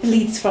the goat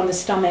bleats from the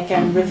stomach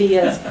and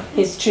reveals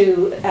his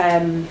true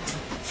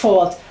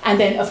fault. And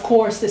then, of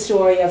course, the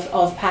story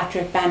of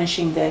Patrick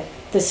banishing the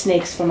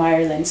snakes from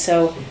Ireland.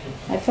 So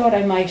I thought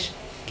I might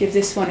give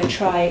this one a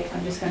try.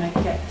 I'm just going to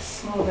get a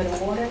small bit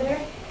of water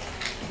there.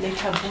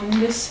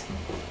 Liturgies.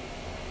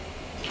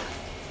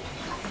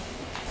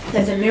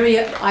 Let the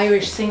myriad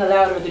Irish sing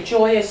aloud, or the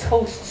joyous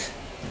hosts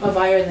of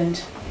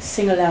Ireland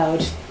sing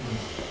aloud.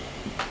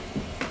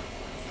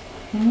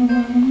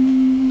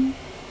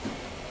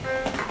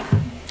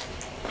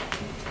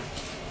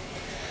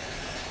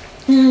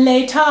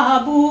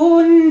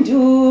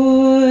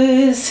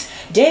 Letabundus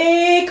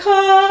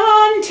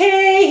decante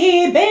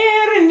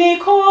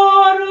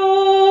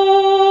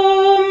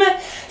hibernicorum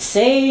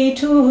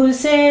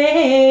setus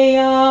ea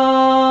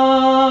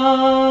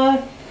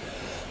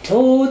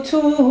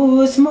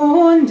totus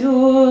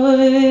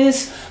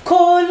mundus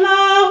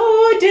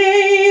collaude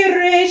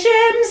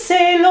regem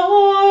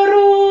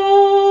celorum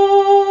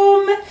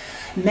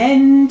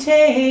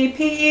mente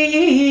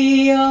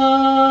pia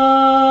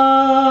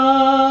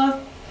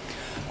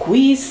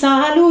quis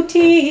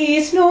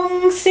salutis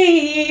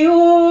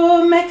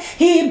nuncium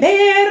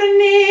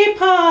hiberni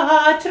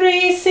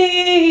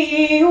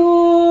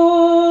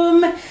patricium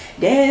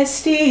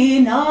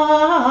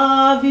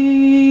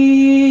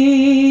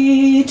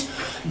destinavit,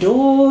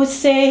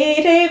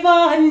 docet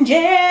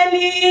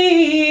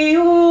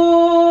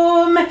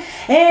evangelium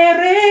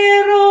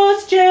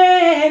ereros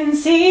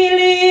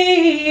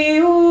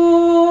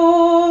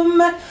gensilium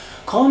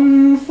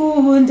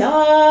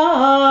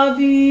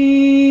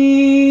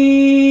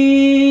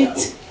confundavit.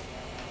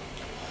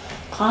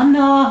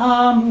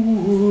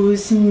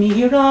 Canamus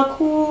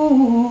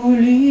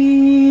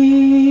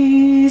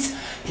miraculis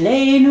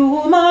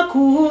plenum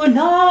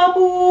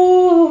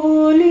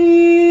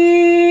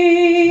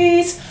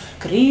acunabulis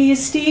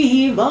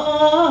Christi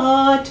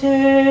vatem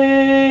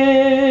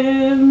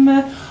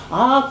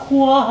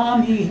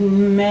aquam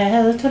in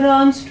mel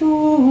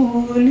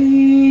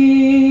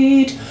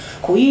transtulit,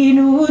 qui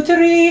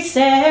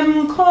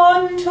nutrisem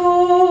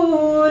contulit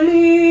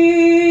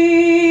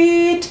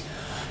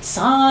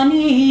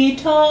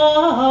sanitatem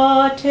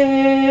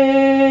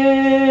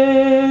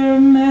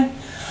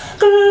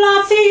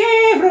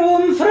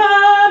glatierum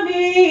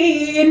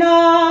framina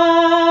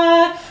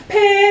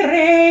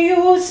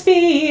pereus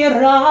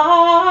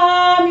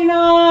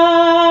spiramina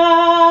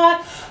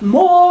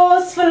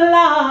mos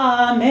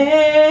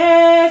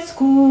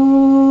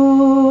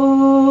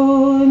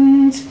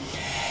flamescunt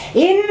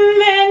in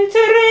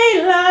ventre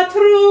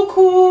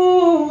latruculi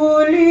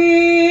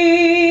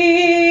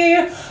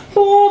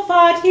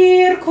bofat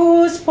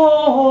hircus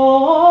populi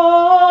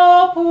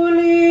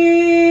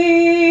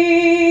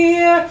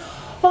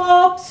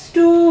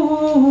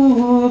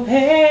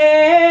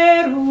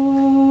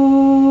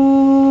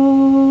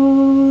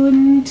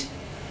obstuperunt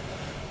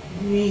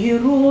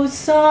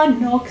virus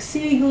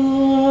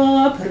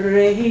anoxia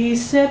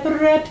praesep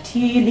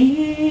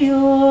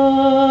reptilia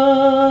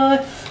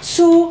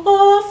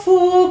sua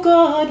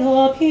fugada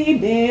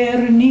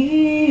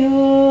hibernia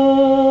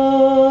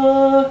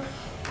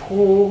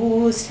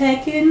post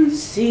hac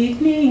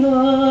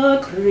insignia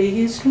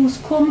Christus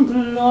cum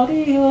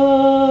gloria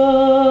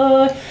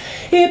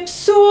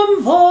ipsum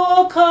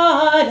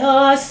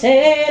vocata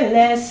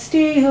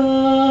celestia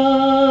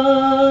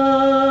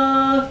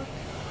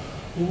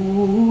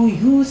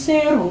uius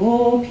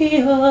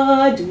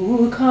Europea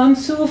ducam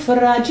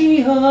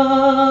suffragia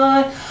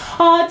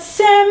ad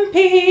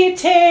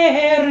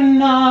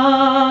sempiterna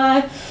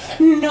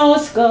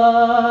nos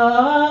gaudia.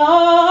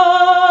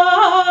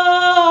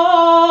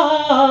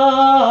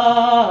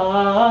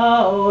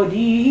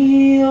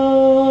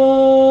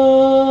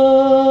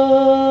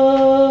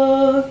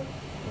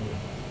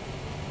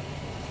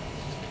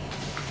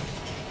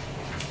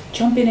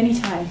 Jump in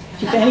anytime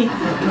if you have any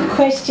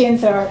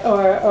questions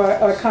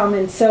or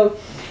comments. So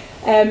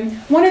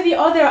one of the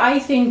other, I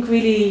think,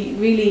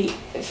 really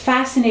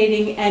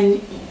fascinating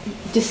and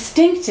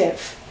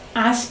distinctive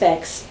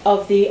aspects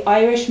of the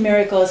Irish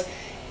miracles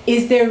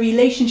is their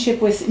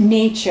relationship with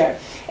nature.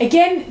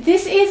 Again,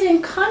 this is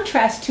in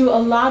contrast to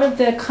a lot of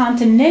the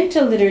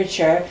continental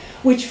literature,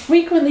 which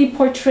frequently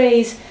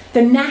portrays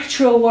the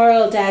natural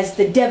world as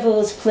the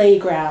devil's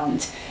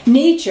playground.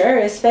 Nature,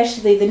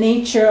 especially the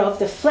nature of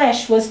the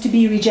flesh, was to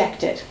be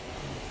rejected.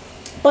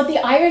 But the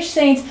Irish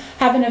saints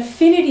have an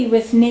affinity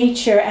with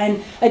nature,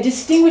 and a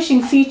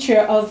distinguishing feature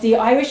of the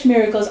Irish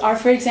miracles are,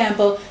 for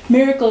example,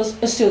 miracles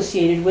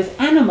associated with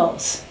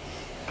animals.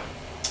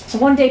 So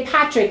one day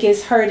Patrick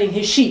is herding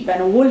his sheep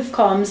and a wolf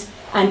comes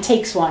and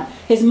takes one.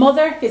 His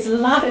mother, there's a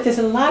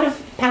lot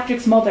of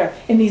Patrick's mother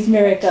in these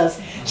miracles.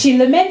 She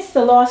laments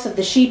the loss of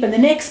the sheep, and the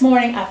next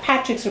morning at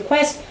Patrick's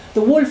request, the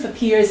wolf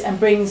appears and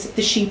brings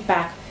the sheep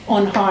back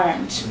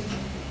unharmed.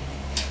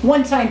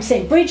 One time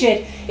St.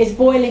 Brigid is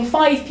boiling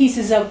 5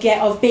 pieces of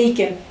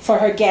bacon for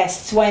her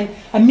guests when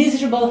a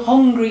miserable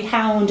hungry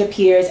hound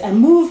appears, and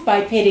moved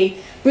by pity,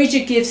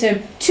 Brigid gives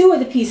him 2 of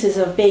the pieces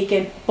of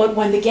bacon, but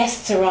when the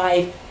guests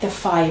arrive, the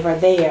 5 are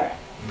there.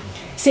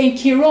 St.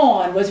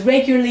 Kieran was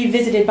regularly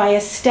visited by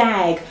a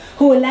stag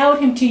who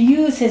allowed him to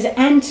use his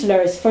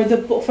antlers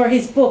for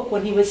his book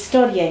when he was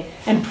studying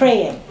and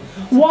praying.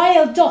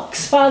 Wild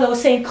ducks follow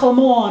St.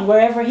 Columbanus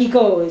wherever he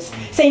goes.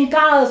 St.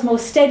 Gal's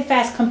most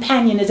steadfast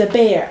companion is a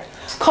bear.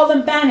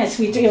 Columbanus,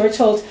 we were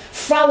told,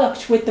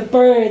 frolicked with the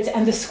birds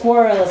and the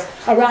squirrels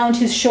around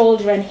his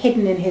shoulder and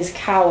hidden in his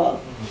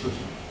cowl.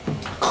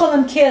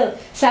 Columcille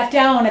sat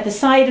down at the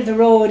side of the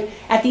road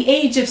at the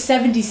age of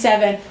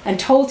 77 and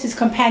told his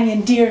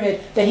companion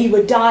Diarmid that he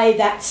would die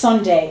that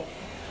Sunday,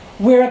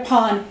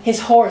 whereupon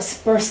his horse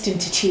burst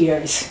into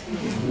tears.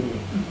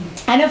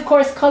 And of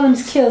course,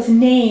 Columcille's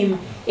name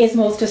is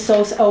most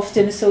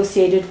often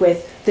associated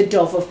with the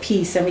dove of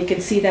peace, and we can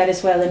see that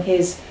as well in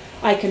his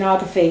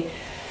iconography.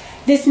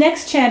 This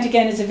next chant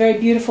again is a very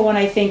beautiful one,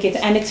 I think,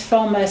 and it's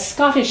from a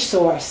Scottish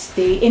source,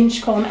 the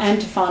Inchcolm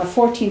Antiphon, a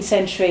 14th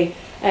century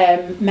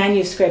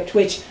manuscript,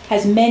 which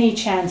has many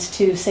chants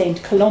to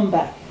Saint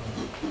Columba.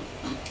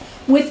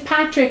 With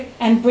Patrick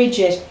and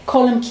Brigid,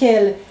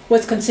 Columcille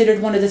was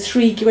considered one of the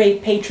 3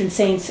 great patron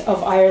saints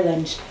of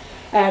Ireland.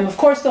 Of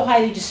course, though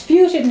highly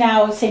disputed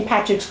now, St.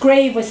 Patrick's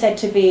grave was said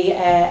to be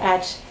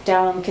at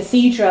Down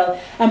Cathedral,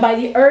 and by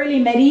the early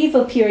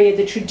medieval period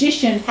the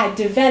tradition had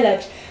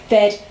developed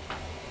that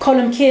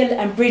Columcille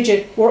and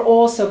Brigid were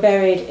also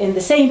buried in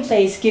the same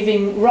place,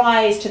 giving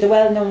rise to the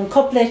well-known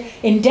couplet,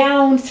 "In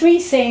Down 3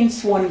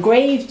 saints one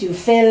grave do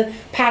fill,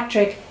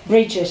 Patrick,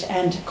 Brigid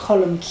and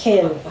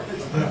Columcille."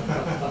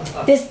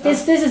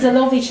 This is a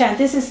lovely chant.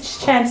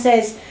 Chant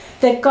says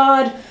that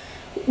God,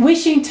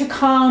 wishing to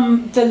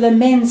calm the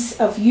laments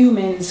of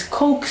humans,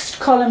 coaxed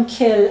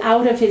Columcille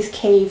out of his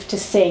cave to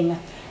sing,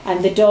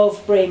 and the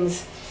dove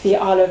brings the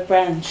olive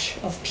branch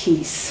of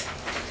peace.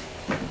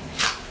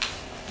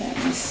 Let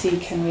me see,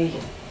 can we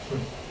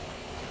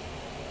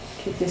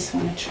give this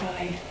one a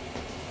try?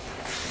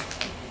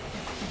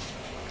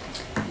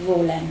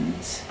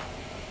 Volens.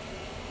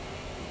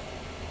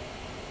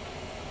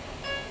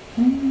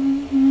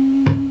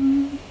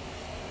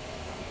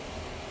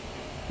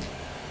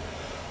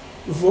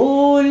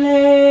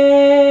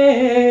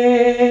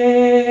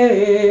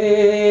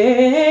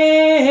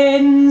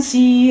 Volens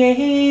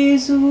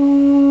Jesu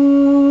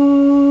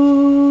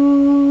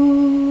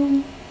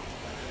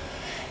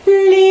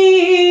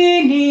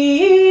lini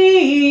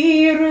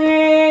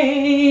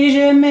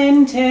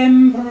regimentem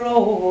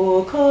procantum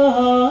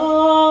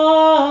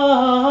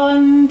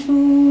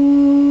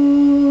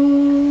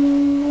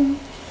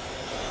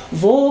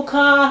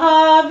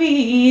vocavi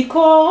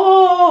Columban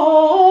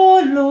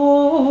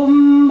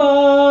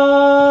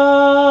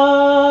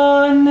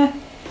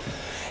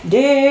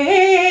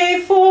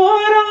de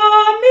foraminibus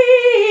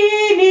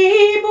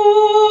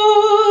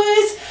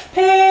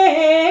petre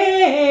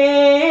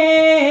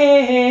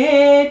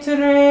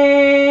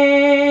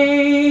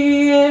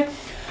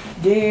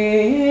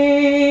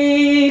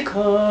de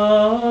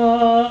caverni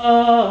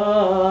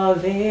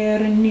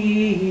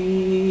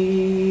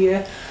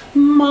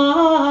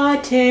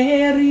materie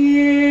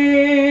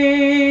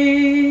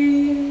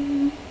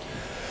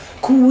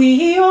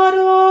qui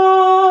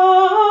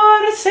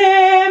odor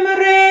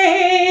semreve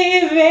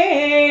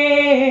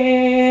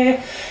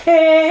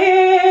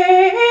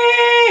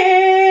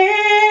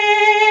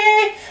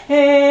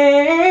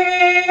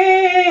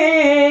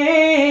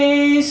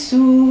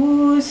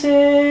Jesus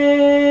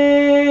est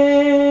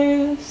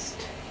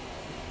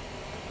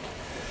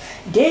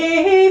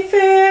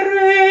deferens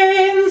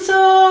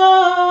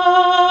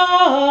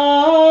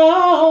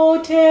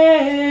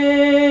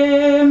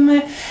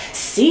autem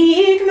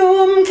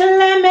signum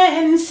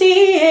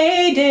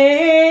clementiae Dei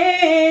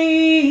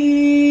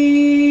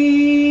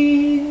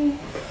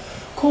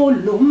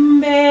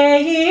Columbae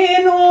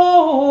in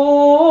ore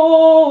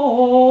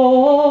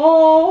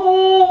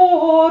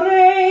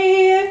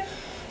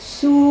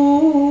su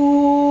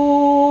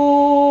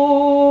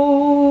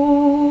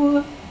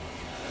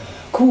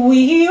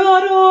qui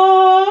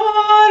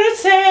odor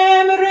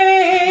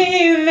semreve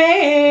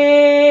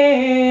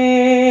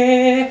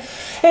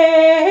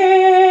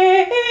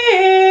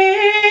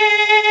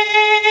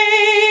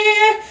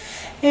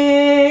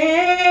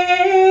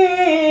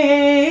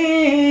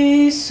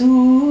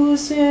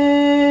Jesus est.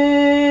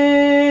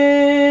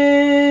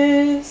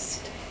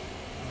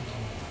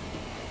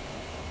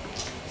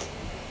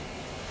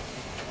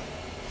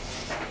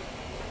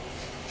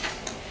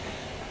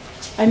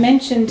 I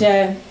mentioned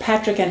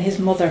Patrick and his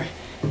mother,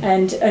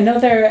 and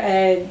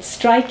another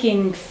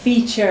striking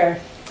feature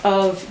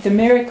of the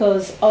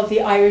miracles of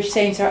the Irish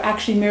saints are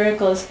actually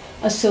miracles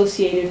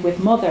associated with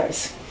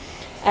mothers.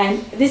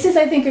 And this is,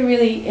 I think, a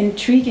really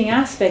intriguing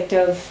aspect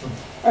of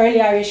early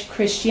Irish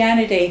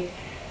Christianity,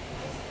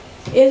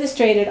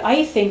 illustrated,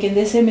 I think, in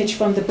this image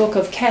from the Book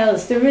of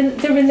Kells. The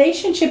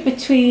relationship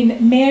between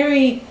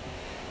Mary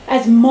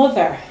as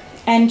mother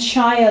and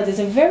child is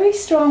a very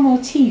strong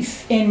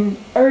motif in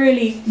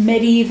early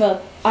medieval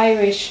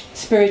Irish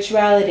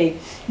spirituality.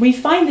 We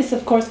find this,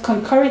 of course,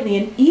 concurrently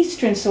in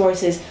Eastern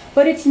sources,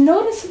 but it's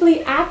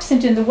noticeably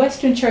absent in the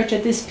Western Church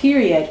at this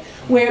period,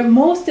 where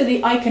most of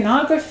the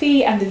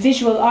iconography and the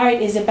visual art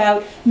is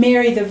about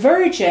Mary the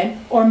Virgin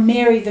or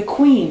Mary the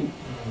Queen.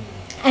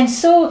 And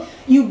so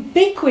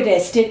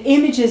ubiquitous did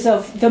images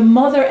of the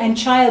mother and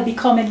child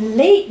become in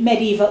late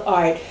medieval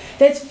art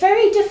that it's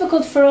very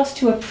difficult for us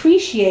to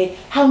appreciate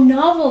how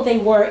novel they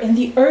were in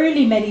the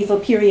early medieval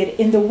period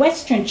in the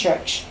Western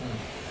Church.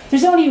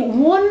 There's only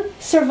one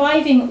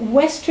surviving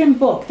Western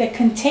book that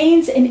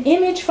contains an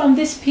image from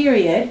this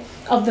period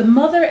of the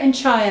mother and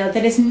child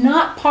that is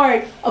not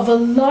part of a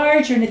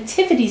larger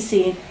nativity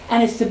scene,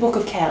 and it's the Book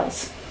of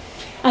Kells.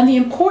 And the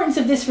importance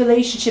of this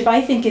relationship,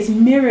 I think, is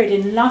mirrored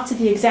in lots of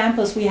the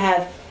examples we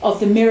have of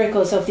the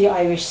miracles of the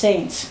Irish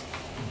saints.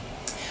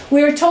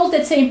 We are told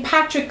that St.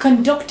 Patrick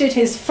conducted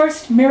his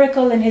first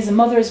miracle in his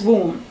mother's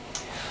womb.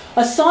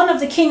 A son of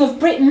the King of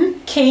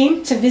Britain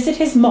came to visit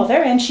his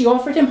mother, and she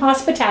offered him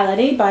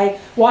hospitality by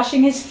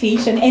washing his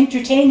feet and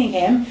entertaining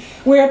him,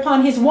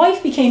 whereupon his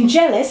wife became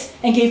jealous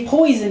and gave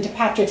poison to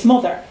Patrick's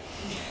mother.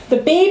 The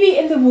baby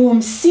in the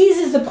womb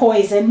seizes the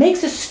poison,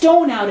 makes a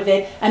stone out of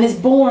it, and is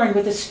born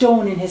with a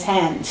stone in his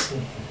hand.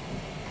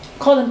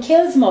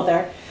 Columcille's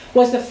mother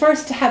was the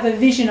first to have a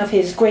vision of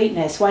his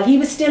greatness. While he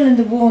was still in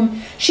the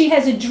womb, she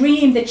has a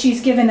dream that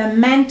she's given a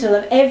mantle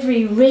of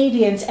every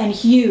radiance and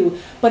hue,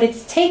 but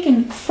it's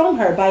taken from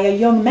her by a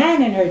young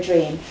man in her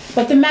dream.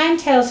 But the man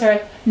tells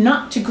her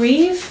not to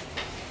grieve,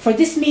 for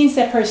this means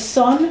that her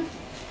son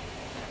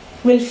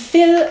will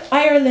fill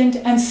Ireland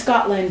and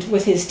Scotland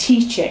with his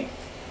teaching.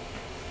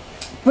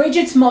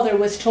 Brigid's mother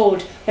was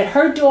told that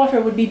her daughter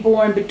would be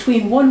born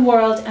between one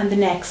world and the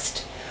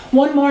next.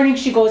 One morning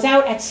she goes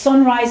out at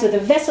sunrise with a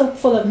vessel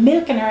full of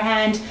milk in her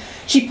hand.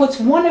 She puts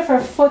one of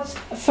her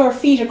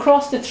feet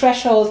across the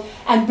threshold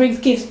and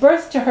gives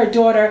birth to her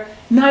daughter,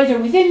 neither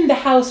within the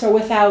house or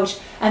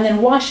without, and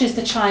then washes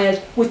the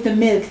child with the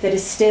milk that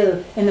is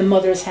still in the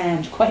mother's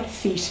hand. Quite a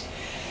feat.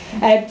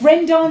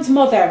 Brendan's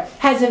mother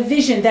has a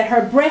vision that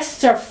her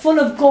breasts are full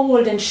of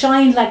gold and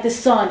shine like the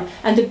sun,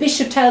 and the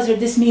bishop tells her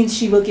this means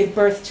she will give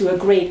birth to a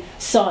great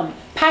son.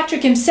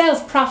 Patrick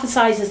himself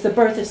prophesies the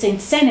birth of St.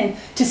 Senan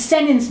to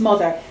Senan's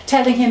mother,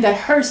 telling him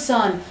that her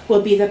son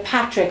will be the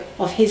Patrick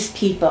of his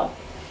people.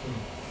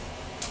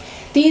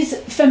 These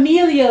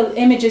familial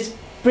images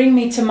bring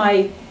me to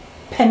my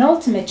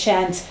penultimate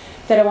chant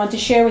that I want to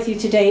share with you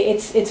today.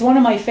 It's one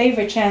of my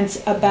favourite chants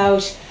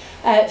about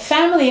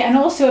family and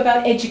also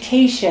about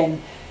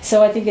education.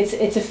 So I think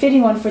it's a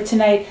fitting one for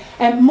tonight.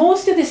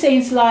 Most of the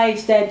saints'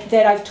 lives that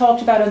I've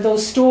talked about and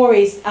those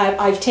stories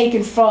I've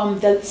taken from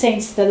the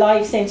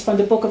live saints from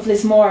the Book of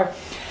Lismore.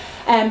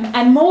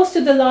 And most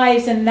of the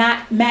lives in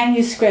that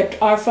manuscript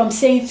are from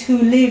saints who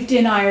lived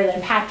in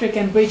Ireland, Patrick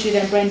and Brigid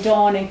and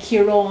Brendan and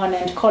Kieran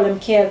and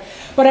Columcille.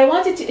 But I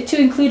wanted to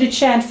include a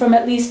chant from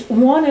at least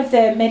one of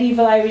the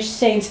medieval Irish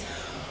saints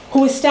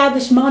who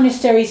established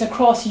monasteries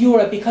across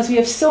Europe, because we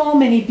have so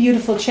many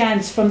beautiful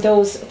chants from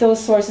those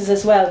sources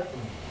as well.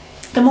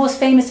 The most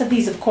famous of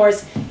these, of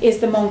course, is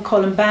the monk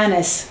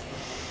Columbanus.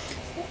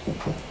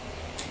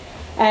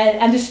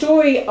 And the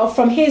story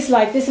from his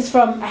life, this is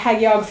from a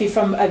hagiography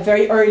from a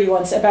very early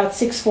ones, about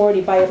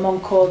 640, by a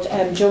monk called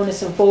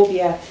Jonas of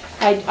Bobbia.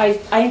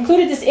 I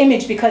included this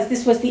image because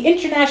this was the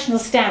international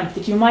stamp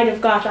that you might have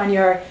got on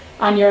your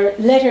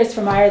letters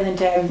from Ireland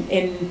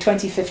in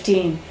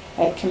 2015,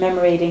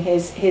 commemorating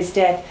his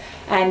death.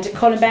 And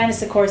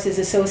Columbanus, of course, is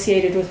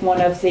associated with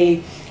one of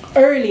the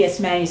earliest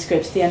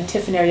manuscripts, the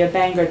Antiphonary of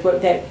Bangor,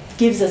 that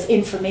gives us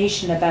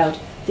information about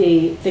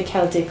the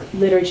Celtic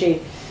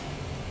liturgy.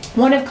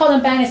 One of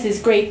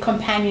Columbanus's great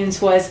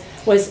companions was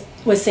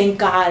St.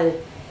 Gall,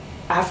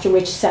 after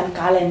which St.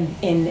 Gallen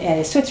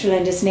in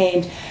Switzerland is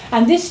named.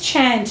 And this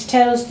chant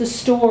tells the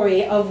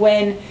story of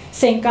when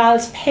St.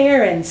 Gall's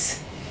parents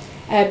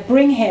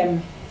bring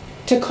him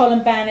to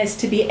Columbanus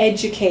to be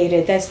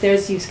educated.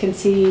 There's you can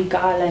see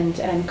Gall and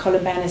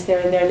Columbanus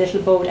there in their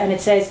little boat, and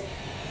it says,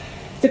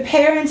 the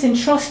parents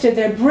entrusted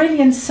their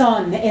brilliant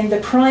son in the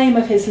prime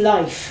of his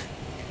life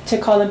to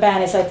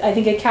Columbanus. I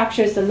think it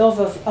captures the love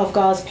of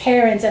Gall's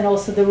parents and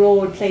also the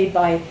role played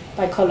by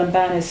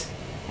Columbanus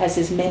as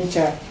his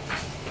mentor.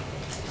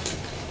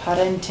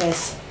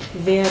 Parentes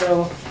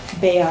vero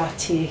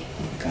beati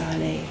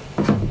Galle.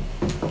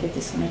 Give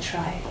this one a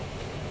try.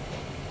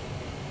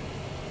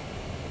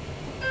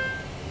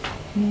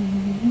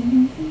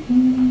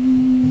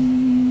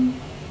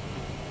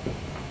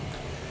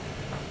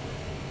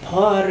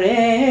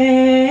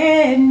 Parentes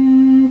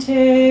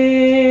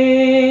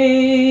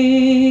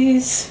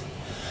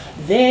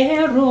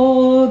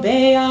vero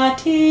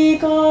beati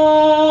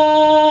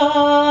Galle,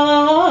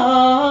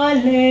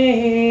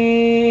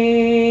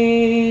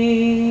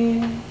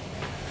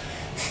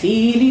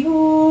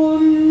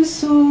 filium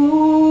sum,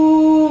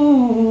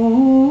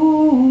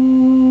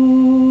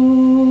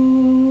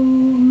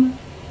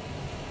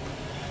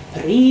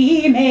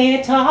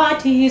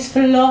 primetatis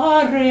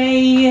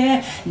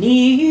florei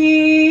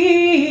nim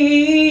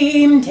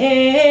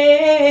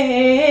tentem,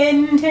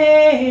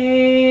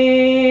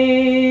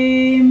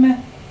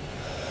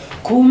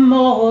 cum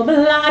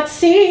oblatione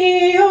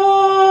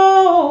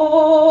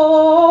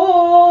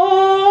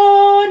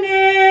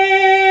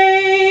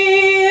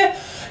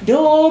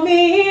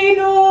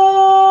Domino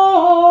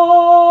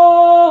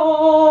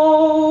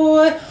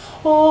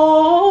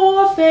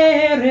offerentes.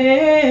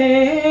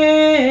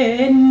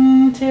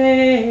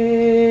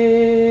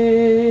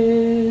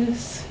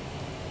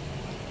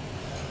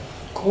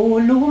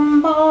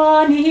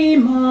 Columbani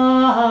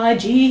magisterio,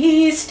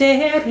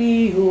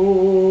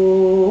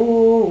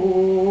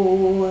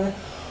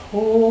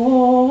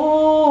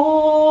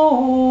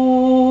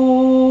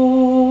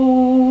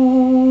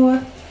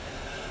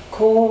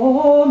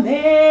 commenda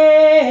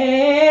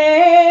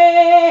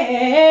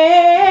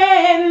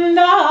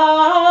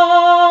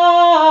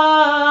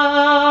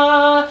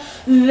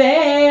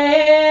verunt,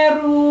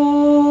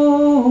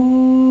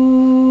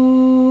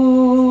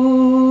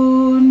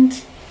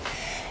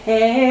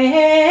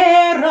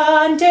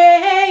 erant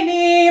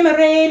enim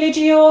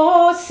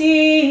religiosi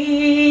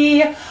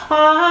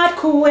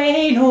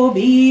atque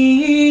nobiles,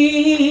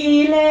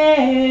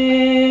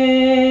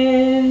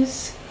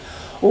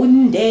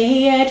 unde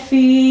et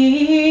filium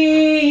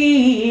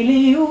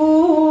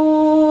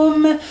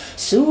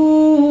sum.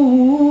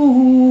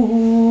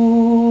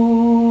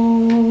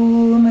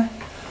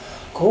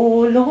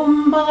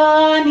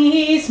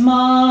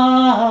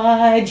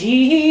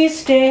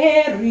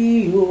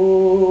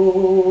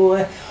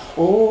 Verio,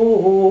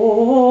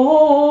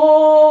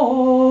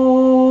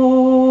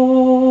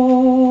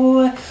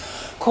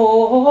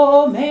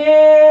 commenda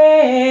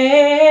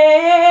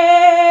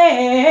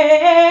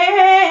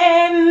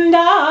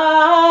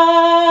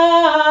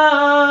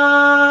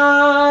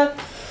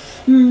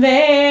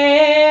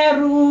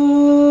verunt.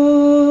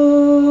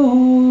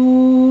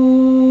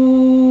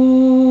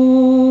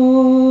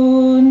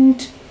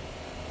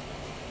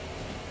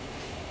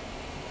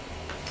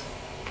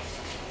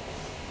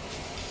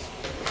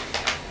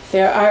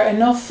 There are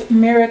enough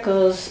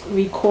miracles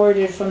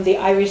recorded from the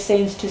Irish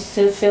saints to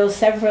fill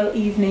several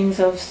evenings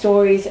of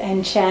stories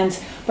and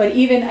chants, but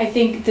even I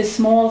think the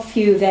small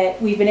few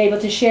that we've been able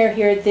to share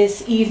here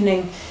this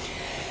evening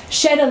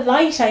shed a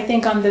light, I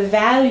think, on the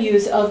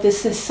values of the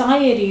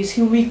societies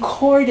who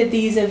recorded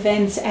these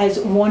events as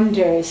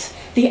wonders.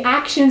 The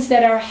actions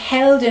that are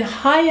held in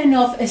high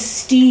enough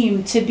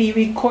esteem to be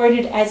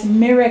recorded as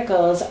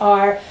miracles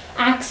are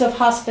acts of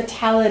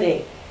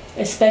hospitality,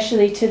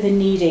 especially to the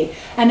needy,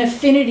 an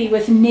affinity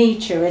with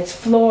nature, its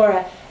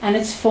flora and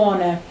its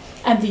fauna,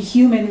 and the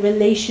human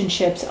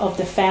relationships of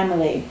the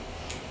family.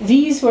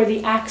 These were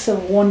the acts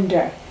of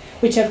wonder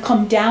which have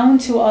come down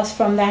to us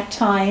from that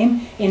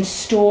time in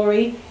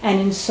story and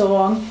in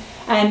song,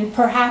 and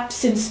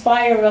perhaps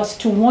inspire us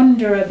to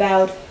wonder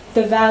about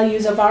the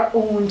values of our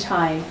own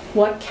time,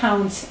 what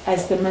counts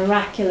as the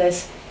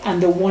miraculous and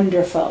the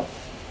wonderful.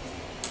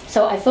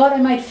 So I thought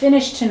I might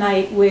finish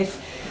tonight with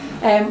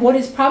what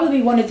is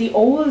probably one of the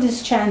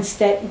oldest chants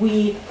that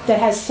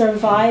has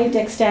survived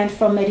extant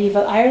from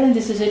medieval Ireland.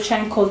 This is a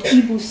chant called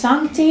Ibu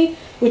Sancti,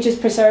 which is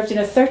preserved in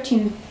a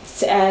 13th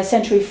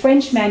century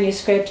French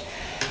manuscript.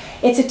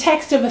 It's a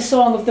text of a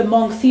song of the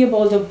monk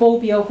Theobald of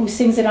Bobbio, who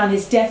sings it on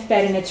his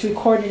deathbed, and it's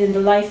recorded in the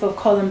life of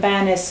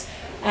Columbanus.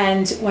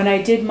 And when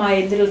I did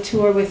my little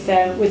tour with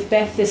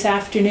Beth this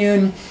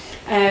afternoon,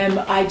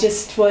 I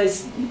just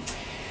was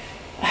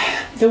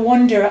the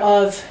wonder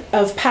of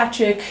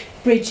Patrick,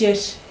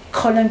 Brigid,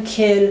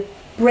 Columcille,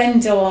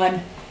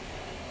 Brendan,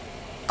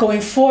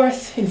 going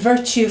forth in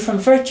virtue, from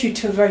virtue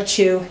to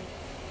virtue,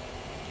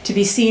 to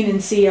be seen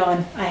in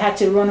Sion. I had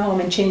to run home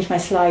and change my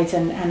slides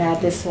and add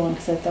this one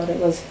because I thought it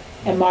was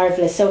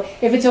marvellous. So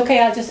if it's okay,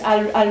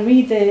 I'll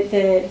read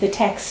the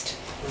text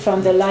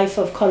from the life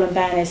of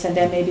Columbanus, and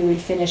then maybe we'll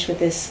finish with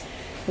this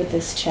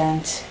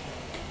chant.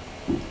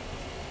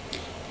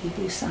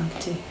 Ibu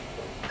Sancti.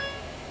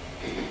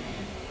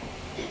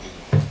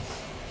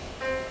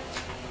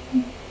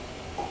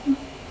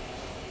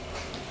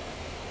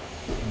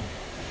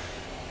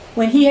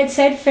 When he had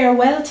said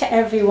farewell to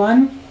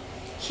everyone,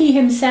 he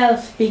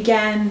himself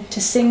began to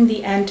sing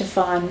the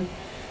antiphon.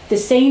 The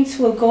saints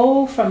will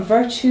go from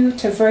virtue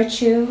to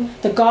virtue.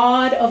 The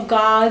God of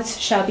gods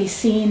shall be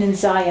seen in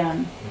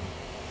Zion.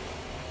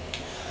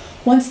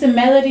 Once the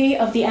melody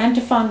of the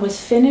antiphon was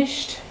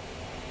finished,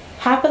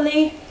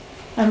 happily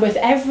and with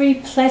every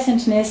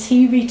pleasantness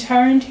he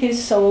returned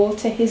his soul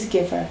to his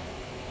giver,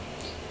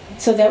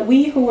 so that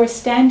we who were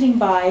standing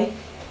by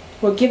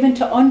were given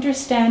to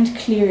understand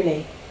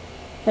clearly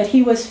that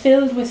he was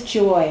filled with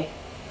joy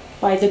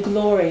by the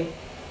glory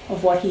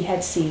of what he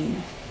had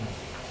seen.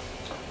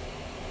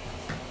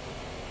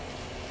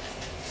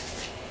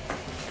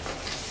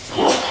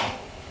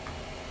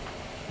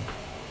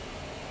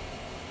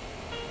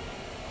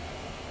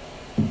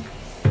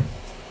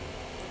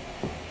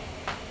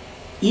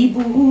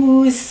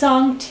 Ibu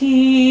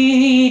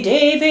sancti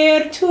de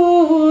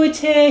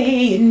virtute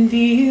in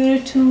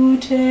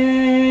virtutem.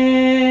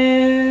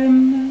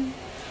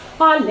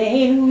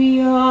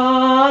 Alleluia,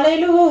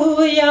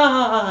 alleluia,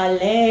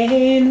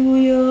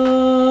 alleluia.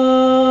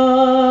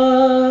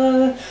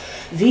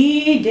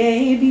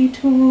 Videbitur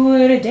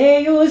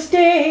Deus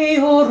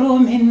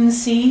Deorum in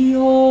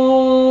Sion.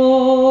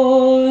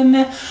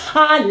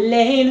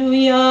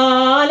 Alleluia,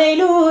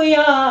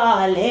 alleluia,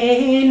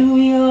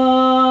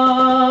 alleluia.